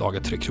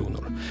ishockeylandslaget Tre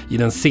Kronor i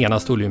den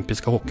senaste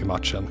olympiska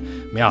hockeymatchen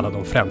med alla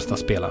de främsta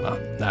spelarna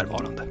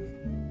närvarande.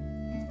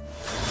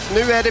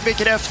 Nu är det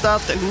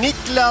bekräftat.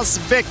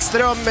 Niklas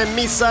Bäckström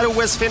missar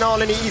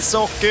OS-finalen i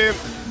ishockey.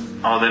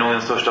 Ja, det är nog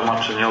den största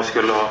matchen jag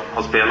skulle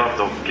ha spelat,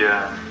 och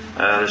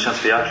det känns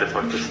för jäkligt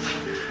faktiskt.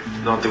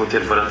 Det har inte gått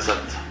till på rätt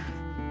sätt.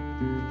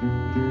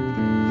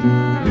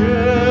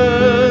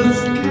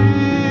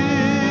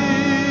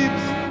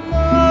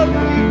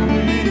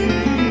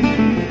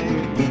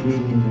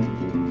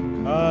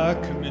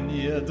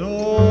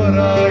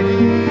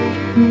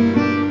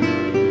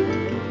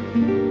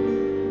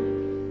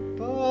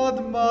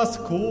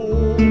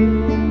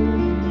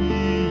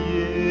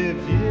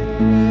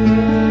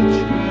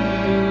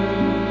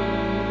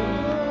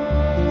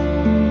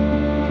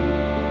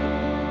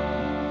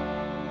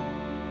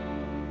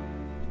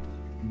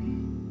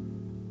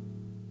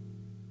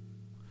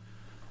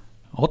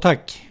 Ja,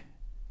 tack.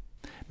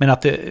 Men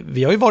att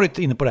vi har ju varit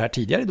inne på det här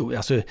tidigare då.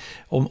 Alltså,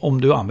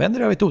 om du använder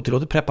dig av ett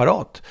otillåtet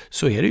preparat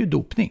så är det ju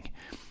dopning.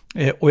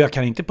 Och jag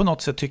kan inte på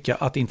något sätt tycka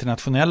att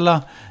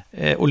internationella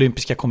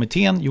olympiska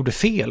kommittén gjorde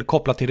fel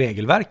kopplat till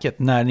regelverket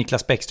när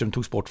Niklas Bäckström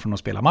togs bort från att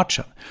spela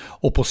matchen.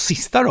 Och på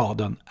sista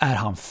raden är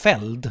han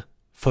fälld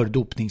för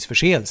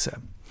dopningsförseelse.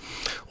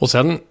 Och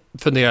sen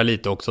funderar jag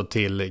lite också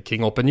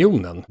kring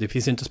opinionen. Det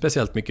finns inte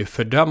speciellt mycket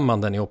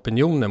fördömanden i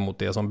opinionen mot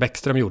det som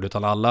Bäckström gjorde,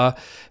 utan alla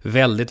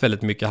väldigt,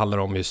 väldigt mycket handlar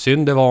om hur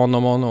synd det var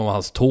om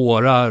hans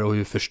tårar och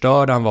hur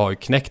förstörd han var, hur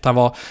knäckt han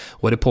var.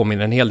 Och det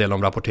påminner en hel del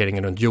om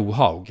rapporteringen runt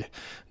Johaug,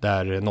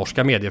 där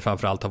norska medier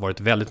framförallt har varit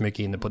väldigt mycket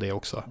inne på det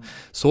också.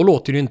 Så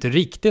låter det inte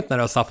riktigt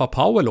när Safa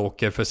Powell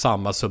åker för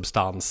samma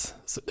substans.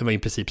 Det var i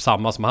princip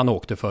samma som han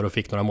åkte för och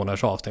fick några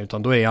månaders avstängning,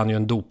 utan då är han ju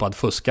en dopad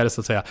fuskare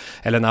så att säga.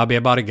 Eller när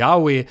Abe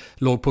Bargawi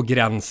låg på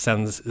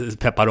gränsens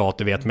preparat,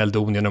 du vet,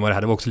 Meldonium och det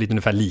här, det var också lite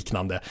ungefär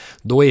liknande.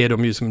 Då är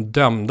de ju som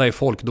dömda i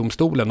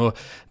folkdomstolen, och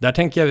där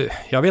tänker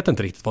jag vet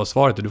inte riktigt vad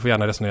svaret är, du får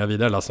gärna resonera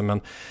vidare Lasse,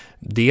 men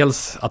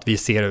dels att vi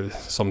ser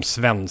som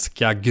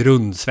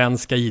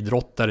grundsvenska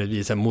idrottare,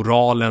 vi ser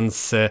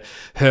moralens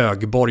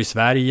högborg i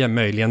Sverige,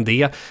 möjligen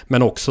det,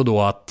 men också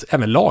då att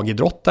även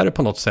lagidrottare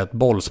på något sätt,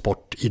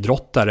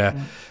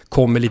 bollsportidrottare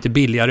kommer lite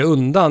billigare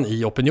undan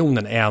i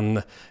opinionen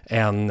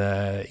än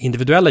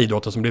individuella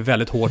idrottare som blir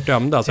väldigt hårt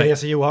dömda.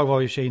 Therese Johaug var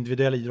ju sig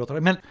individuella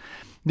idrottare, men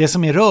det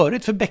som är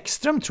rörigt för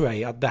Bäckström tror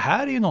jag är att det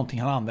här är ju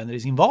någonting han använder i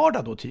sin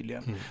vardag då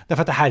tydligen.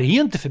 Därför att det här är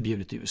inte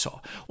förbjudet i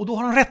USA. Och då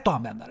har han rätt att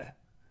använda det.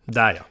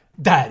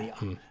 Där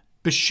ja.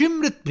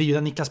 Bekymret blir ju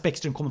när Niklas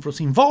Bäckström kommer från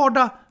sin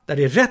vardag där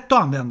det är rätt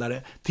att använda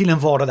det till en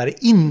vardag där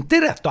det inte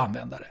är rätt att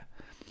använda det.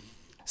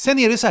 Sen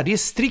är det så här, det är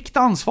strikt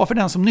ansvar för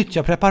den som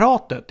nyttjar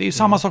preparatet. Det är ju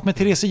samma sak med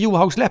Therese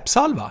Johaugs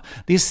läppsalva.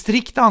 Det är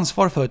strikt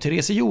ansvar för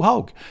Therese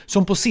Johaug,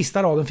 som på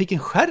sista raden fick en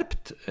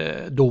skärpt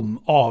dom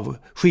av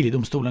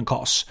skiljedomstolen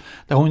KAS.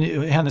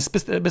 Där hennes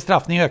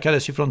bestraffning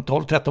ökades ju från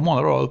 12-13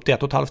 månader upp till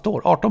 1,5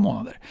 år, 18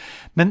 månader.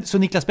 Men så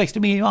Niklas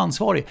Bäckström är ju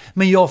ansvarig.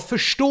 Men jag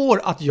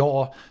förstår att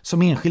jag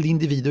som enskild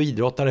individ och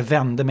idrottare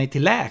vänder mig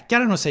till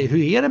läkaren och säger,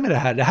 hur är det med det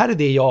här?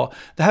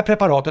 Det här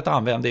preparatet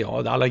använder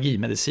jag,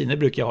 allergimediciner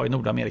brukar jag ha i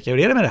Nordamerika. Hur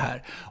är det med det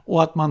här?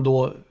 Och att man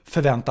då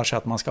förväntar sig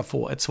att man ska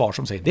få ett svar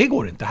som säger, det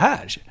går inte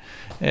här.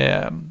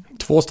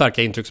 Två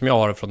starka intryck som jag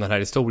har från den här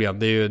historien,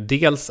 det är ju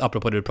dels,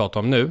 apropå det du pratar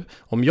om nu,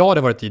 om jag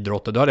hade varit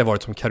idrottare, då hade jag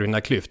varit som Carolina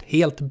Klüft,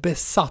 helt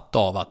besatt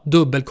av att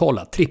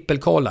dubbelkolla,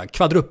 trippelkolla,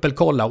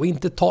 kvadruppelkolla och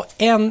inte ta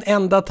en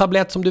enda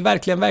tablett som du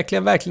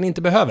verkligen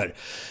inte behöver.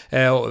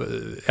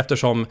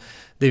 Eftersom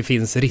det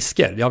finns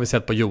risker. Det har vi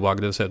sett på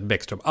Johaug, det har sett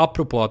Bäckström.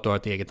 Apropå att du har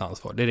ett eget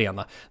ansvar, det är det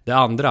ena. Det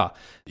andra,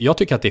 jag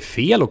tycker att det är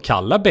fel att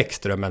kalla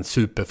Bäckström en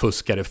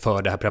superfuskare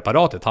för det här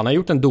preparatet. Han har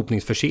gjort en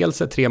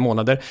dopningsförseelse 3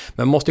 månader,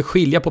 men måste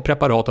skilja på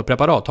preparat och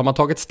preparat. Har man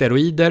tagit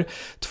steroider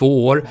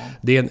 2 år,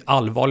 det är en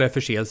allvarligare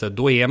förseelse,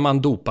 då är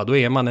man dopad, då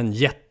är man en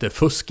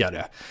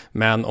jättefuskare.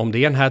 Men om det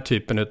är den här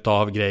typen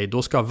av grej,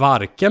 då ska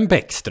varken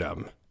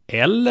Bäckström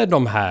eller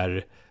de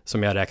här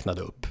som jag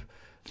räknade upp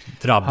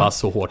drabbas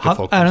så hårt i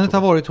folkdomstolen. Ärendet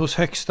har varit hos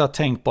högsta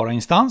tänkbara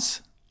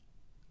instans.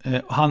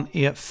 Han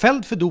är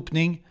fälld för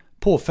dopning,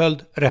 påföljd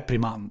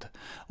reprimand.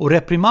 Och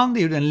reprimand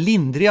är ju den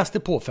lindrigaste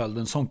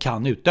påföljden som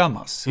kan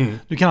utdömas.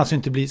 Du kan alltså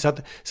inte bli så att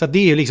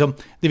det är liksom,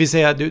 det vill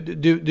säga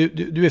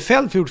du är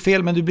fälld för gjort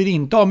fel, men du blir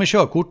inte av med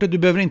körkortet, du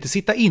behöver inte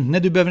sitta inne,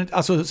 du behöver inte,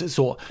 alltså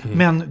så.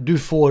 Men du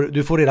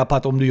får reda på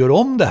att om du gör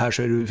om det här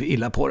så är du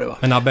illa på det, va?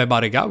 Men Abbe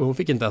Barregau, hon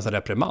fick inte ens en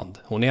reprimand.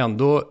 Hon är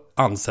ändå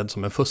ansedd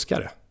som en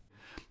fuskare.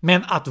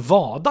 Men att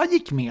WADA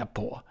gick med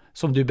på,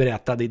 som du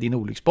berättade i din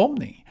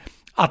olycksbombning,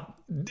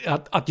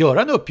 att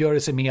göra en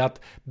uppgörelse med att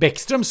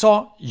Bäckström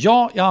sa,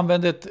 ja, jag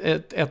använde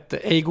ett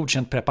ej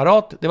godkänt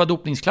preparat, det var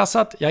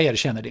dopningsklassat, jag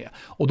erkänner det.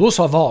 Och då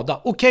sa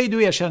WADA, okej,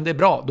 du erkänner det,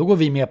 bra, då går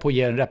vi med på att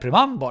ge en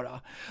reprimand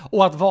bara.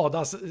 Och att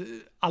WADAs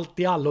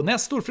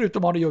allt-i-allo-nestor,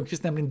 förutom Arne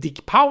Ljungqvist, nämligen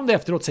Dick Pound,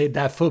 efteråt säger,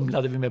 där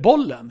fumlade vi med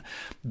bollen.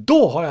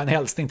 Då har jag en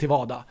hälsning till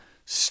WADA.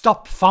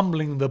 Stop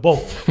fumbling the ball.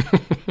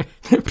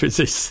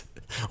 Precis,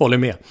 håller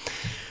med.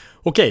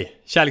 Okej,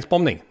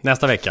 kärleksbombning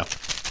nästa vecka.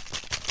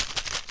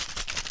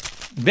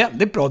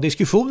 Väldigt bra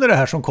diskussioner det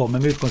här som kommer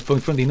med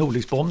utgångspunkt från din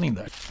olycksbombning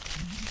där.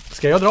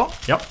 Ska jag dra?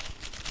 Ja.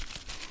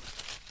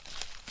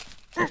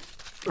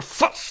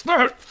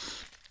 Fastnar!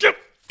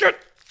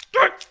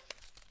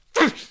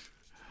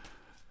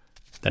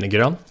 Den är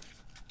grön.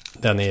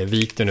 Den är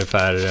vikt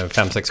ungefär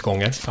 5-6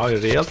 gånger. Ja, det är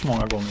rejält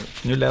många gånger.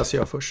 Nu läser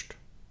jag först.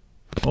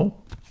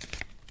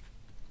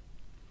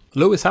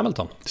 Lewis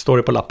Hamilton. Står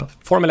det på lappen.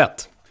 Formel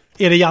 1.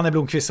 Är det Janne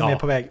Blomqvist som är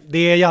på väg? Det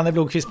är Janne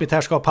Blomqvist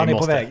militärskap, han är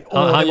på väg.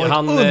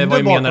 Han var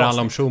ju med när det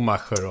handlade om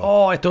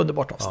Schumacher. Ett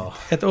underbart avsnitt.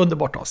 Ett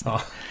underbart avsnitt.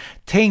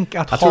 Tänk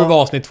att jag tror det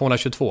var avsnitt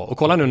 222. Och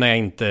kolla nu när jag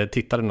inte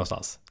tittade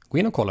någonstans. Gå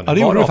in och kolla nu. Ja,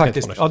 det gjorde du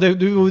faktiskt. Ja,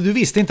 du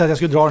visste inte att jag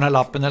skulle dra den här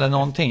lappen eller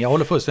någonting. Jag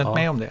håller fullständigt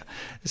med om det.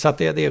 Så att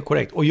det är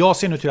korrekt. Och jag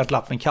ser nu till att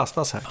lappen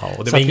kastas här. Ja,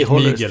 och det var inget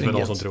mygel för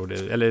de som tror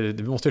det. Eller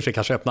du måste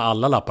kanske öppna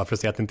alla lappar för att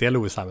se att det inte är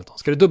Lewis Hamilton.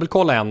 Ska du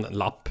dubbelkolla en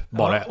lapp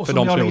bara för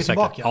de som är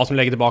osäkra? Ja, som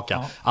lägger tillbaka.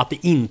 Ja. Att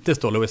det inte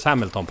står Lewis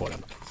Hamilton på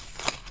den.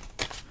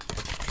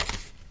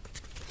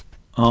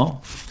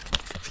 Ja,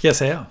 ska jag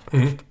säga.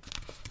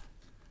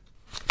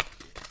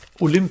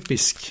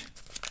 Olympisk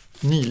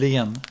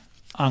nyligen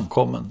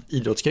ankommen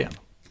idrottsgren.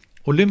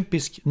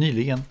 Olympisk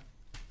nyligen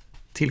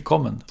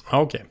tillkommen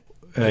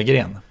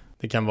gren.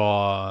 Det kan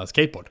vara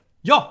skateboard.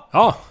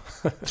 Ja!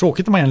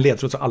 Tråkigt om man är en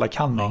ledtråd så alla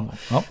kan med en gång.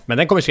 Ja. Men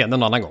den kommer sen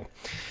en annan gång.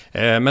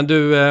 Men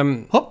du,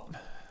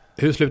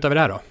 hur slutar vi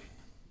det här då?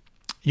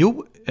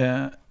 Jo,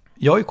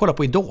 jag har ju kollat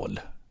på Idol.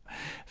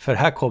 För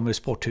här kommer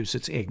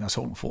Sporthusets egna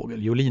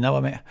sångfågel. Jolina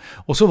var med.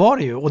 Och så var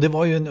det ju. Och det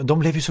var ju, de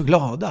blev ju så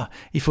glada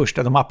i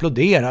första. De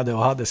applåderade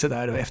och hade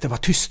sådär. Och efter var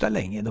tysta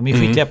länge. De är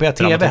skickliga på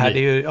TV här. Det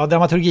är ju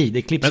dramaturgi.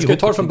 Det klipps. Men ska vi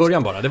ta det från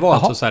början bara? Det var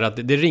alltså så här att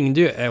det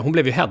ringde ju. Hon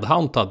blev ju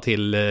headhuntad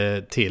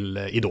till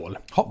Idol.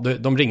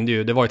 De ringde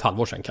ju. Det var ett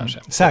halvår sedan kanske.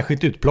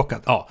 Särskilt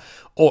utplockat. Ja.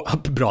 Och,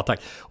 bra, tack.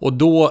 Och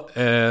då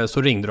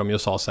så ringde de ju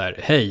och sa så här.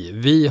 Hej,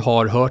 vi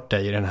har hört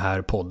dig i den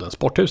här podden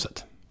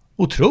Sporthuset.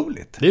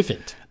 Otroligt. Det är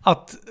fint.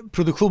 Att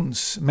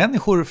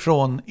produktionsmänniskor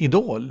från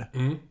Idol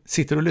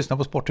sitter och lyssnar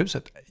på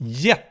Sporthuset.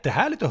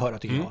 Jättehärligt att höra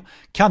tycker jag.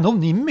 Kanon,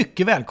 ni är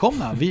mycket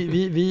välkomna.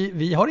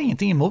 Vi har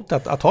ingenting emot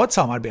att ha ett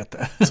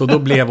samarbete. Så då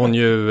blev hon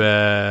ju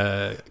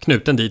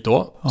knuten dit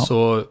då. Ja.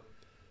 Så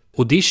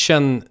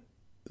audition,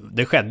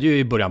 det skedde ju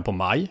i början på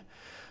maj.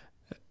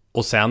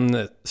 Och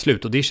sen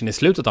slutaudition i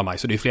slutet av maj.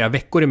 Så det är flera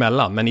veckor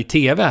emellan. Men i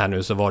tv här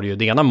nu så var det ju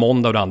det ena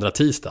måndag och det andra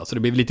tisdag. Så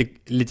det blev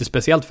lite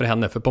speciellt för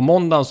henne. För på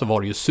måndagen så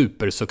var det ju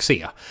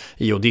supersuccé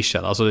i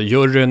audition. Alltså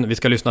juryn, vi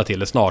ska lyssna till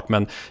det snart.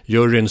 Men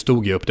juryn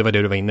stod ju upp, det var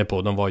det du var inne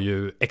på. De var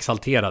ju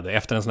exalterade.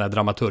 Efter en sån här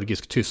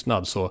dramaturgisk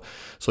tystnad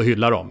så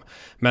hyllar de.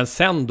 Men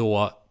sen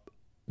då,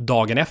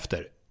 dagen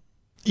efter,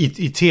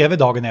 I tv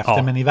dagen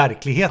efter, men i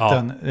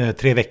verkligheten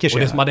 3 veckor sedan.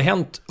 Och det som hade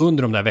hänt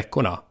under de där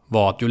veckorna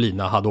var att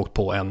Jolina hade åkt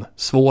på en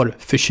svår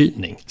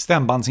förkylning.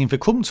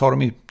 Stämbandsinfektion sa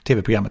de i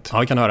tv-programmet. Ja,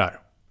 vi kan höra här.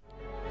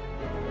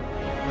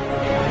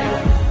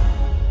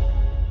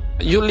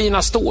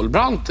 Jolina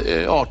Stålbrant,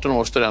 18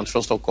 år student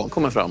från Stockholm,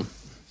 kommer fram.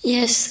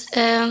 Yes,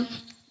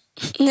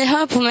 ni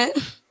hör på mig.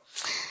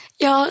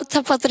 Jag har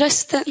tappat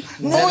rösten.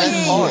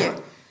 Nej!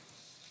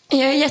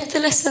 Jag är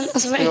jätteledsen,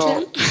 alltså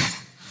verkligen. Ja.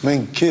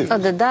 Men gud. Ja,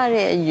 det där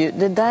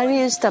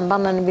är ju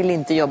stämbanden vill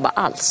inte jobba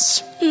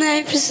alls.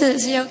 Nej,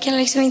 precis. Jag kan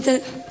liksom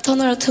inte ta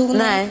några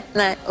toner.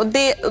 Nej. Och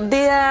det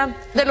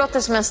låter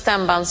som en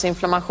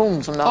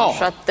stämbandsinflammation som du har.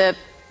 Så att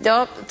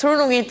jag tror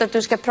nog inte att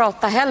du ska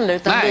prata heller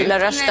utan vila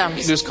rösten.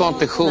 Du ska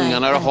inte sjunga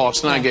när du har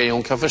såna här grejer.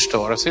 Hon kan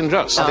förstöra sin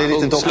röst. Ja, det är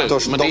lite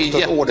men det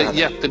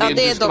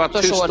är du ska vara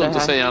tyst och inte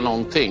säga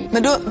någonting.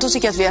 Men då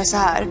tycker jag att vi är så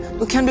här.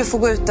 Då kan du få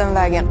gå ut den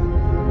vägen.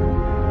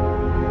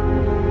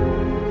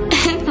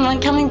 Man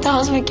kan inte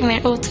ha så mycket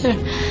mer otur.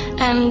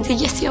 Det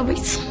är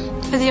jättejobbigt.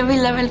 För jag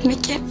vill väldigt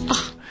mycket.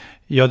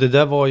 Ja, det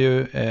där var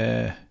ju...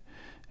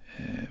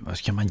 vad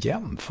ska man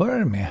jämföra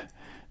det med?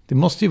 Det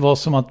måste ju vara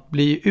som att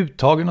bli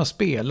uttagen och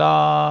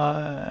spela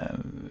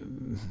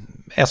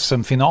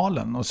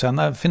SM-finalen. Och sen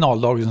när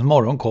finaldagens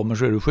morgon kommer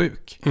så är du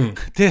sjuk.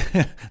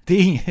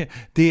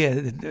 Det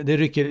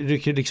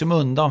rycker liksom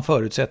undan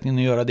förutsättningen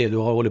att göra det du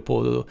har hållit på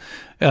och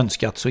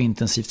önskat så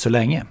intensivt så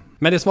länge.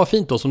 Men det som var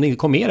fint då, som ni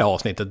kom med i det här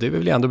avsnittet, det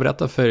vill jag ändå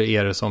berätta för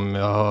er som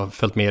har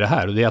följt med i det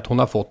här. Och det är att hon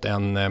har fått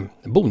en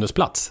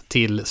bonusplats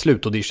till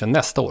slutaudition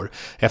nästa år.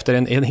 Efter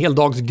en hel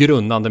dags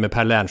grundande med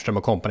Per Lernström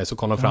och company så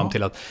kom de fram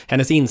till att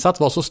hennes insats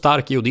var så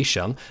stark i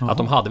audition att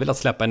de hade velat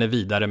släppa henne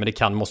vidare, men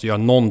det måste göra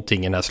någonting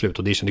i den här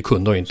slutaudition. Det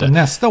kunde hon inte. Så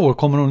nästa år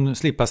kommer hon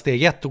slippa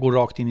steg 1 och gå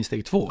rakt in i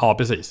steg 2? Ja,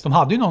 precis. De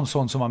hade ju någon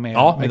sån som var med.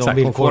 Ja, med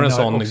exakt. Hon får en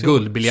sån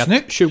guldbiljett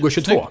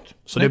 2022. Snyggt.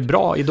 Så det är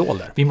bra Idol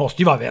där. Vi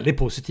måste ju vara väldigt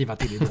positiva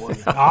till Idol.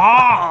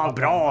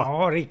 Bra.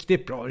 Ja,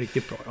 riktigt bra.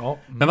 Ja.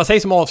 Men vad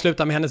sägs om att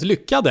avsluta med hennes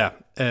lyckade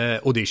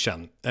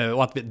audition?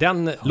 Och att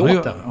den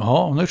låten...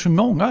 Ja, hon har så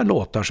många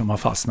låtar som har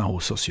fastnat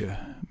hos oss ju.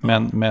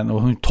 Men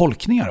och hon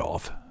tolkningar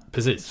av.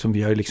 Precis. Som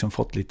vi har ju liksom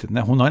fått lite...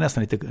 Hon har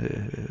nästan lite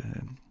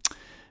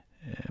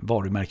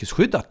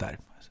varumärkesskyddat där.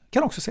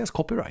 Kan också sägas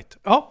copyright.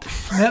 Ja,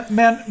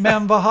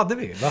 men vad hade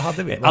vi?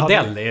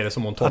 Adele är det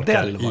som hon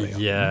tolkar i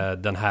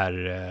den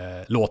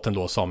här låten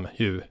då som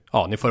ju,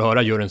 ni får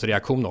höra juryns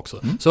reaktion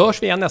också. Så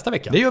hörs vi igen nästa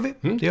vecka. Det gör vi.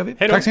 Hej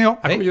då. Tack så mycket.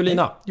 Här kommer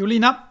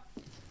Jolina.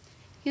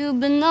 You've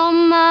been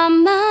on my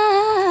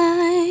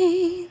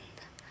mind.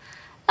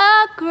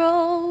 I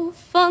grow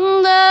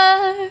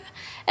fonder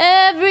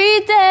every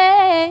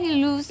day.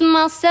 Lose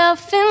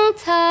myself in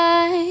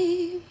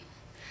time.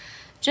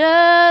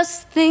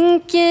 Just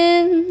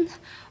thinking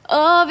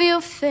of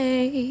your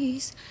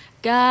face,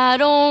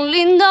 God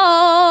only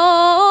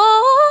knows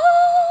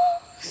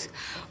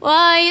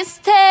why it's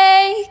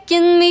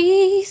taken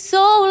me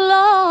so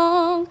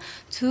long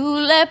to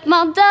let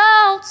my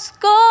doubts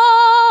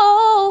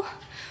go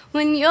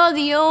when you're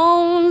the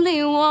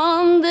only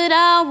one that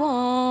I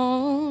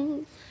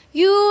want.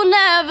 You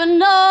never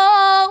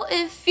know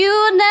if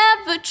you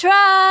never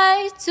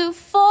try to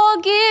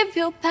forgive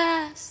your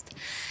past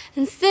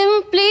and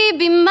simply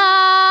be mine.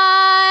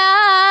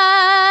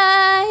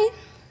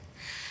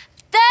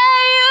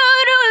 Dare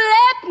you to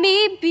let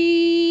me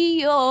be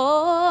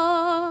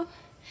your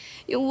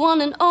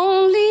one and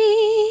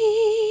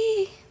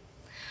only.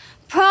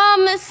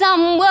 Promise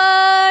I'm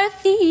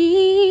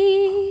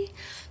worthy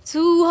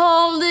to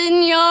hold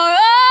in your arms.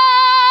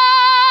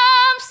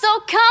 So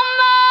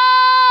come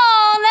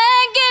on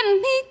and give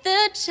me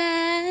the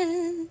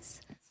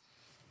chance.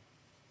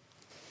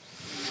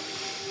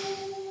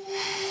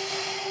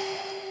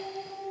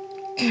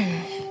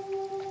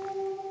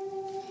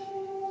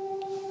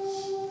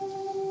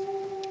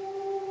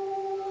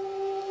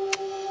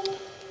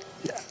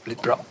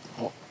 Jävligt bra.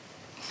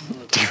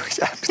 Det var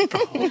jävligt bra.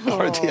 Det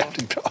var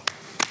jävligt bra.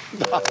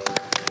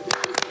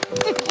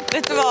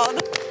 Vet du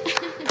vad?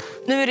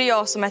 Nu är det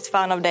jag som är ett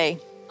fan av dig.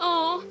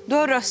 Du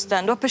har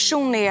rösten, du har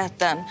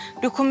personligheten.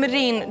 Du kommer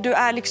in, du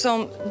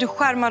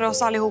skärmar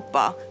oss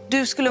allihopa.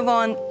 Du skulle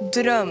vara en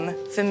dröm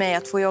för mig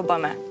att få jobba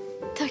med.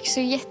 Tack så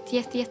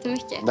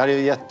jättemycket. Det här är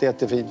ju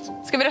jättefint.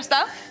 Ska vi rösta?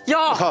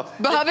 Ja!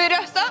 Behöver vi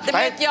rösta? Det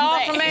blir ett ja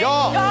från mig.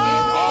 Ja!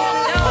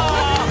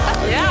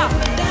 Ja!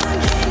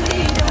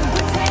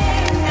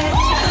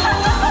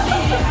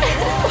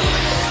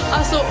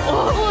 Alltså,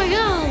 oh my god.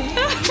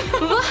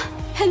 Vad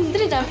hände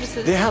det där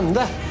precis? Det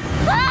hände.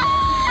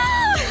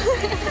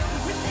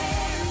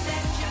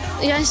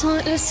 Jag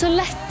är så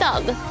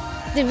lättad.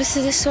 Det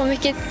betyder så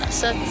mycket,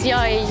 så att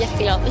jag är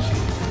jätteglad.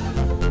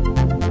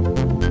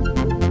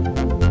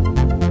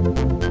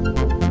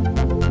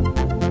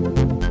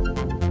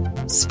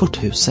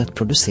 Sporthuset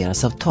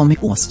produceras av Tommy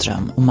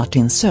Åström och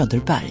Martin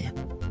Söderberg.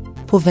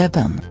 På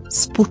webben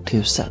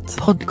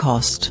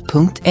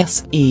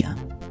sporthusetpodcast.se.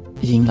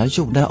 Jinglar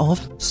gjorda av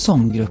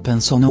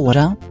sånggruppen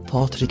Sonora,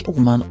 Patrik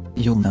Oman,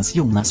 Jonas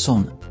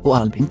Jonasson och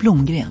Albin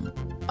Blomgren.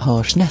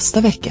 Hörs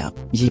nästa vecka,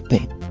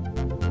 Jippi.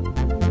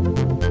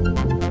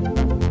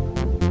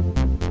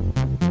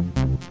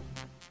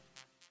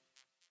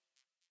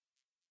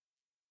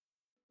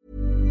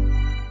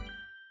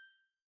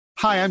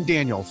 Hi, I'm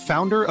Daniel,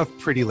 founder of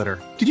Pretty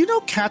Litter. Did you know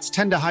cats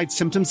tend to hide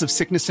symptoms of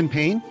sickness and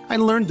pain? I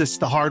learned this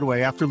the hard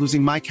way after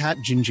losing my cat,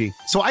 Gingy.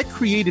 So I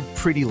created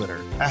Pretty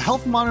Litter, a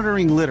health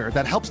monitoring litter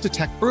that helps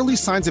detect early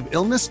signs of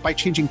illness by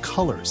changing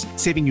colors,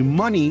 saving you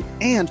money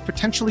and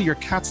potentially your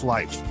cat's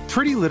life.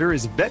 Pretty Litter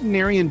is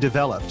veterinarian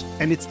developed,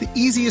 and it's the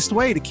easiest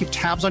way to keep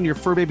tabs on your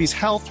fur baby's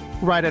health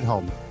right at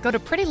home. Go to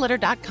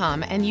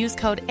prettylitter.com and use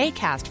code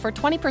ACAST for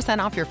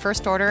 20% off your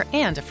first order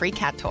and a free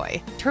cat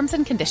toy. Terms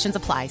and conditions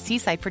apply. See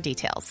site for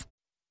details.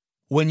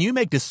 When you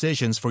make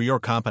decisions for your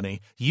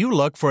company, you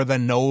look for the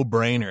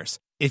no-brainers.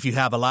 If you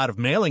have a lot of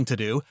mailing to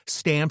do,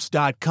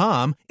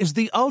 Stamps.com is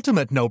the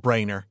ultimate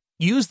no-brainer.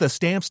 Use the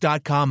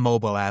Stamps.com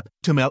mobile app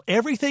to mail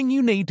everything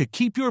you need to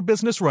keep your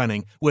business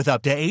running with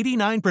up to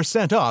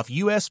 89% off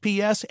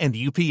USPS and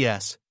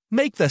UPS.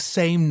 Make the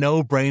same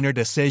no-brainer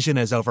decision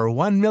as over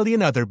 1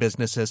 million other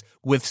businesses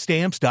with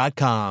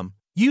Stamps.com.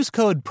 Use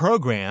code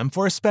PROGRAM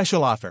for a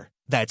special offer.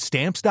 That's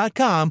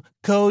Stamps.com,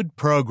 code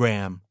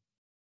PROGRAM.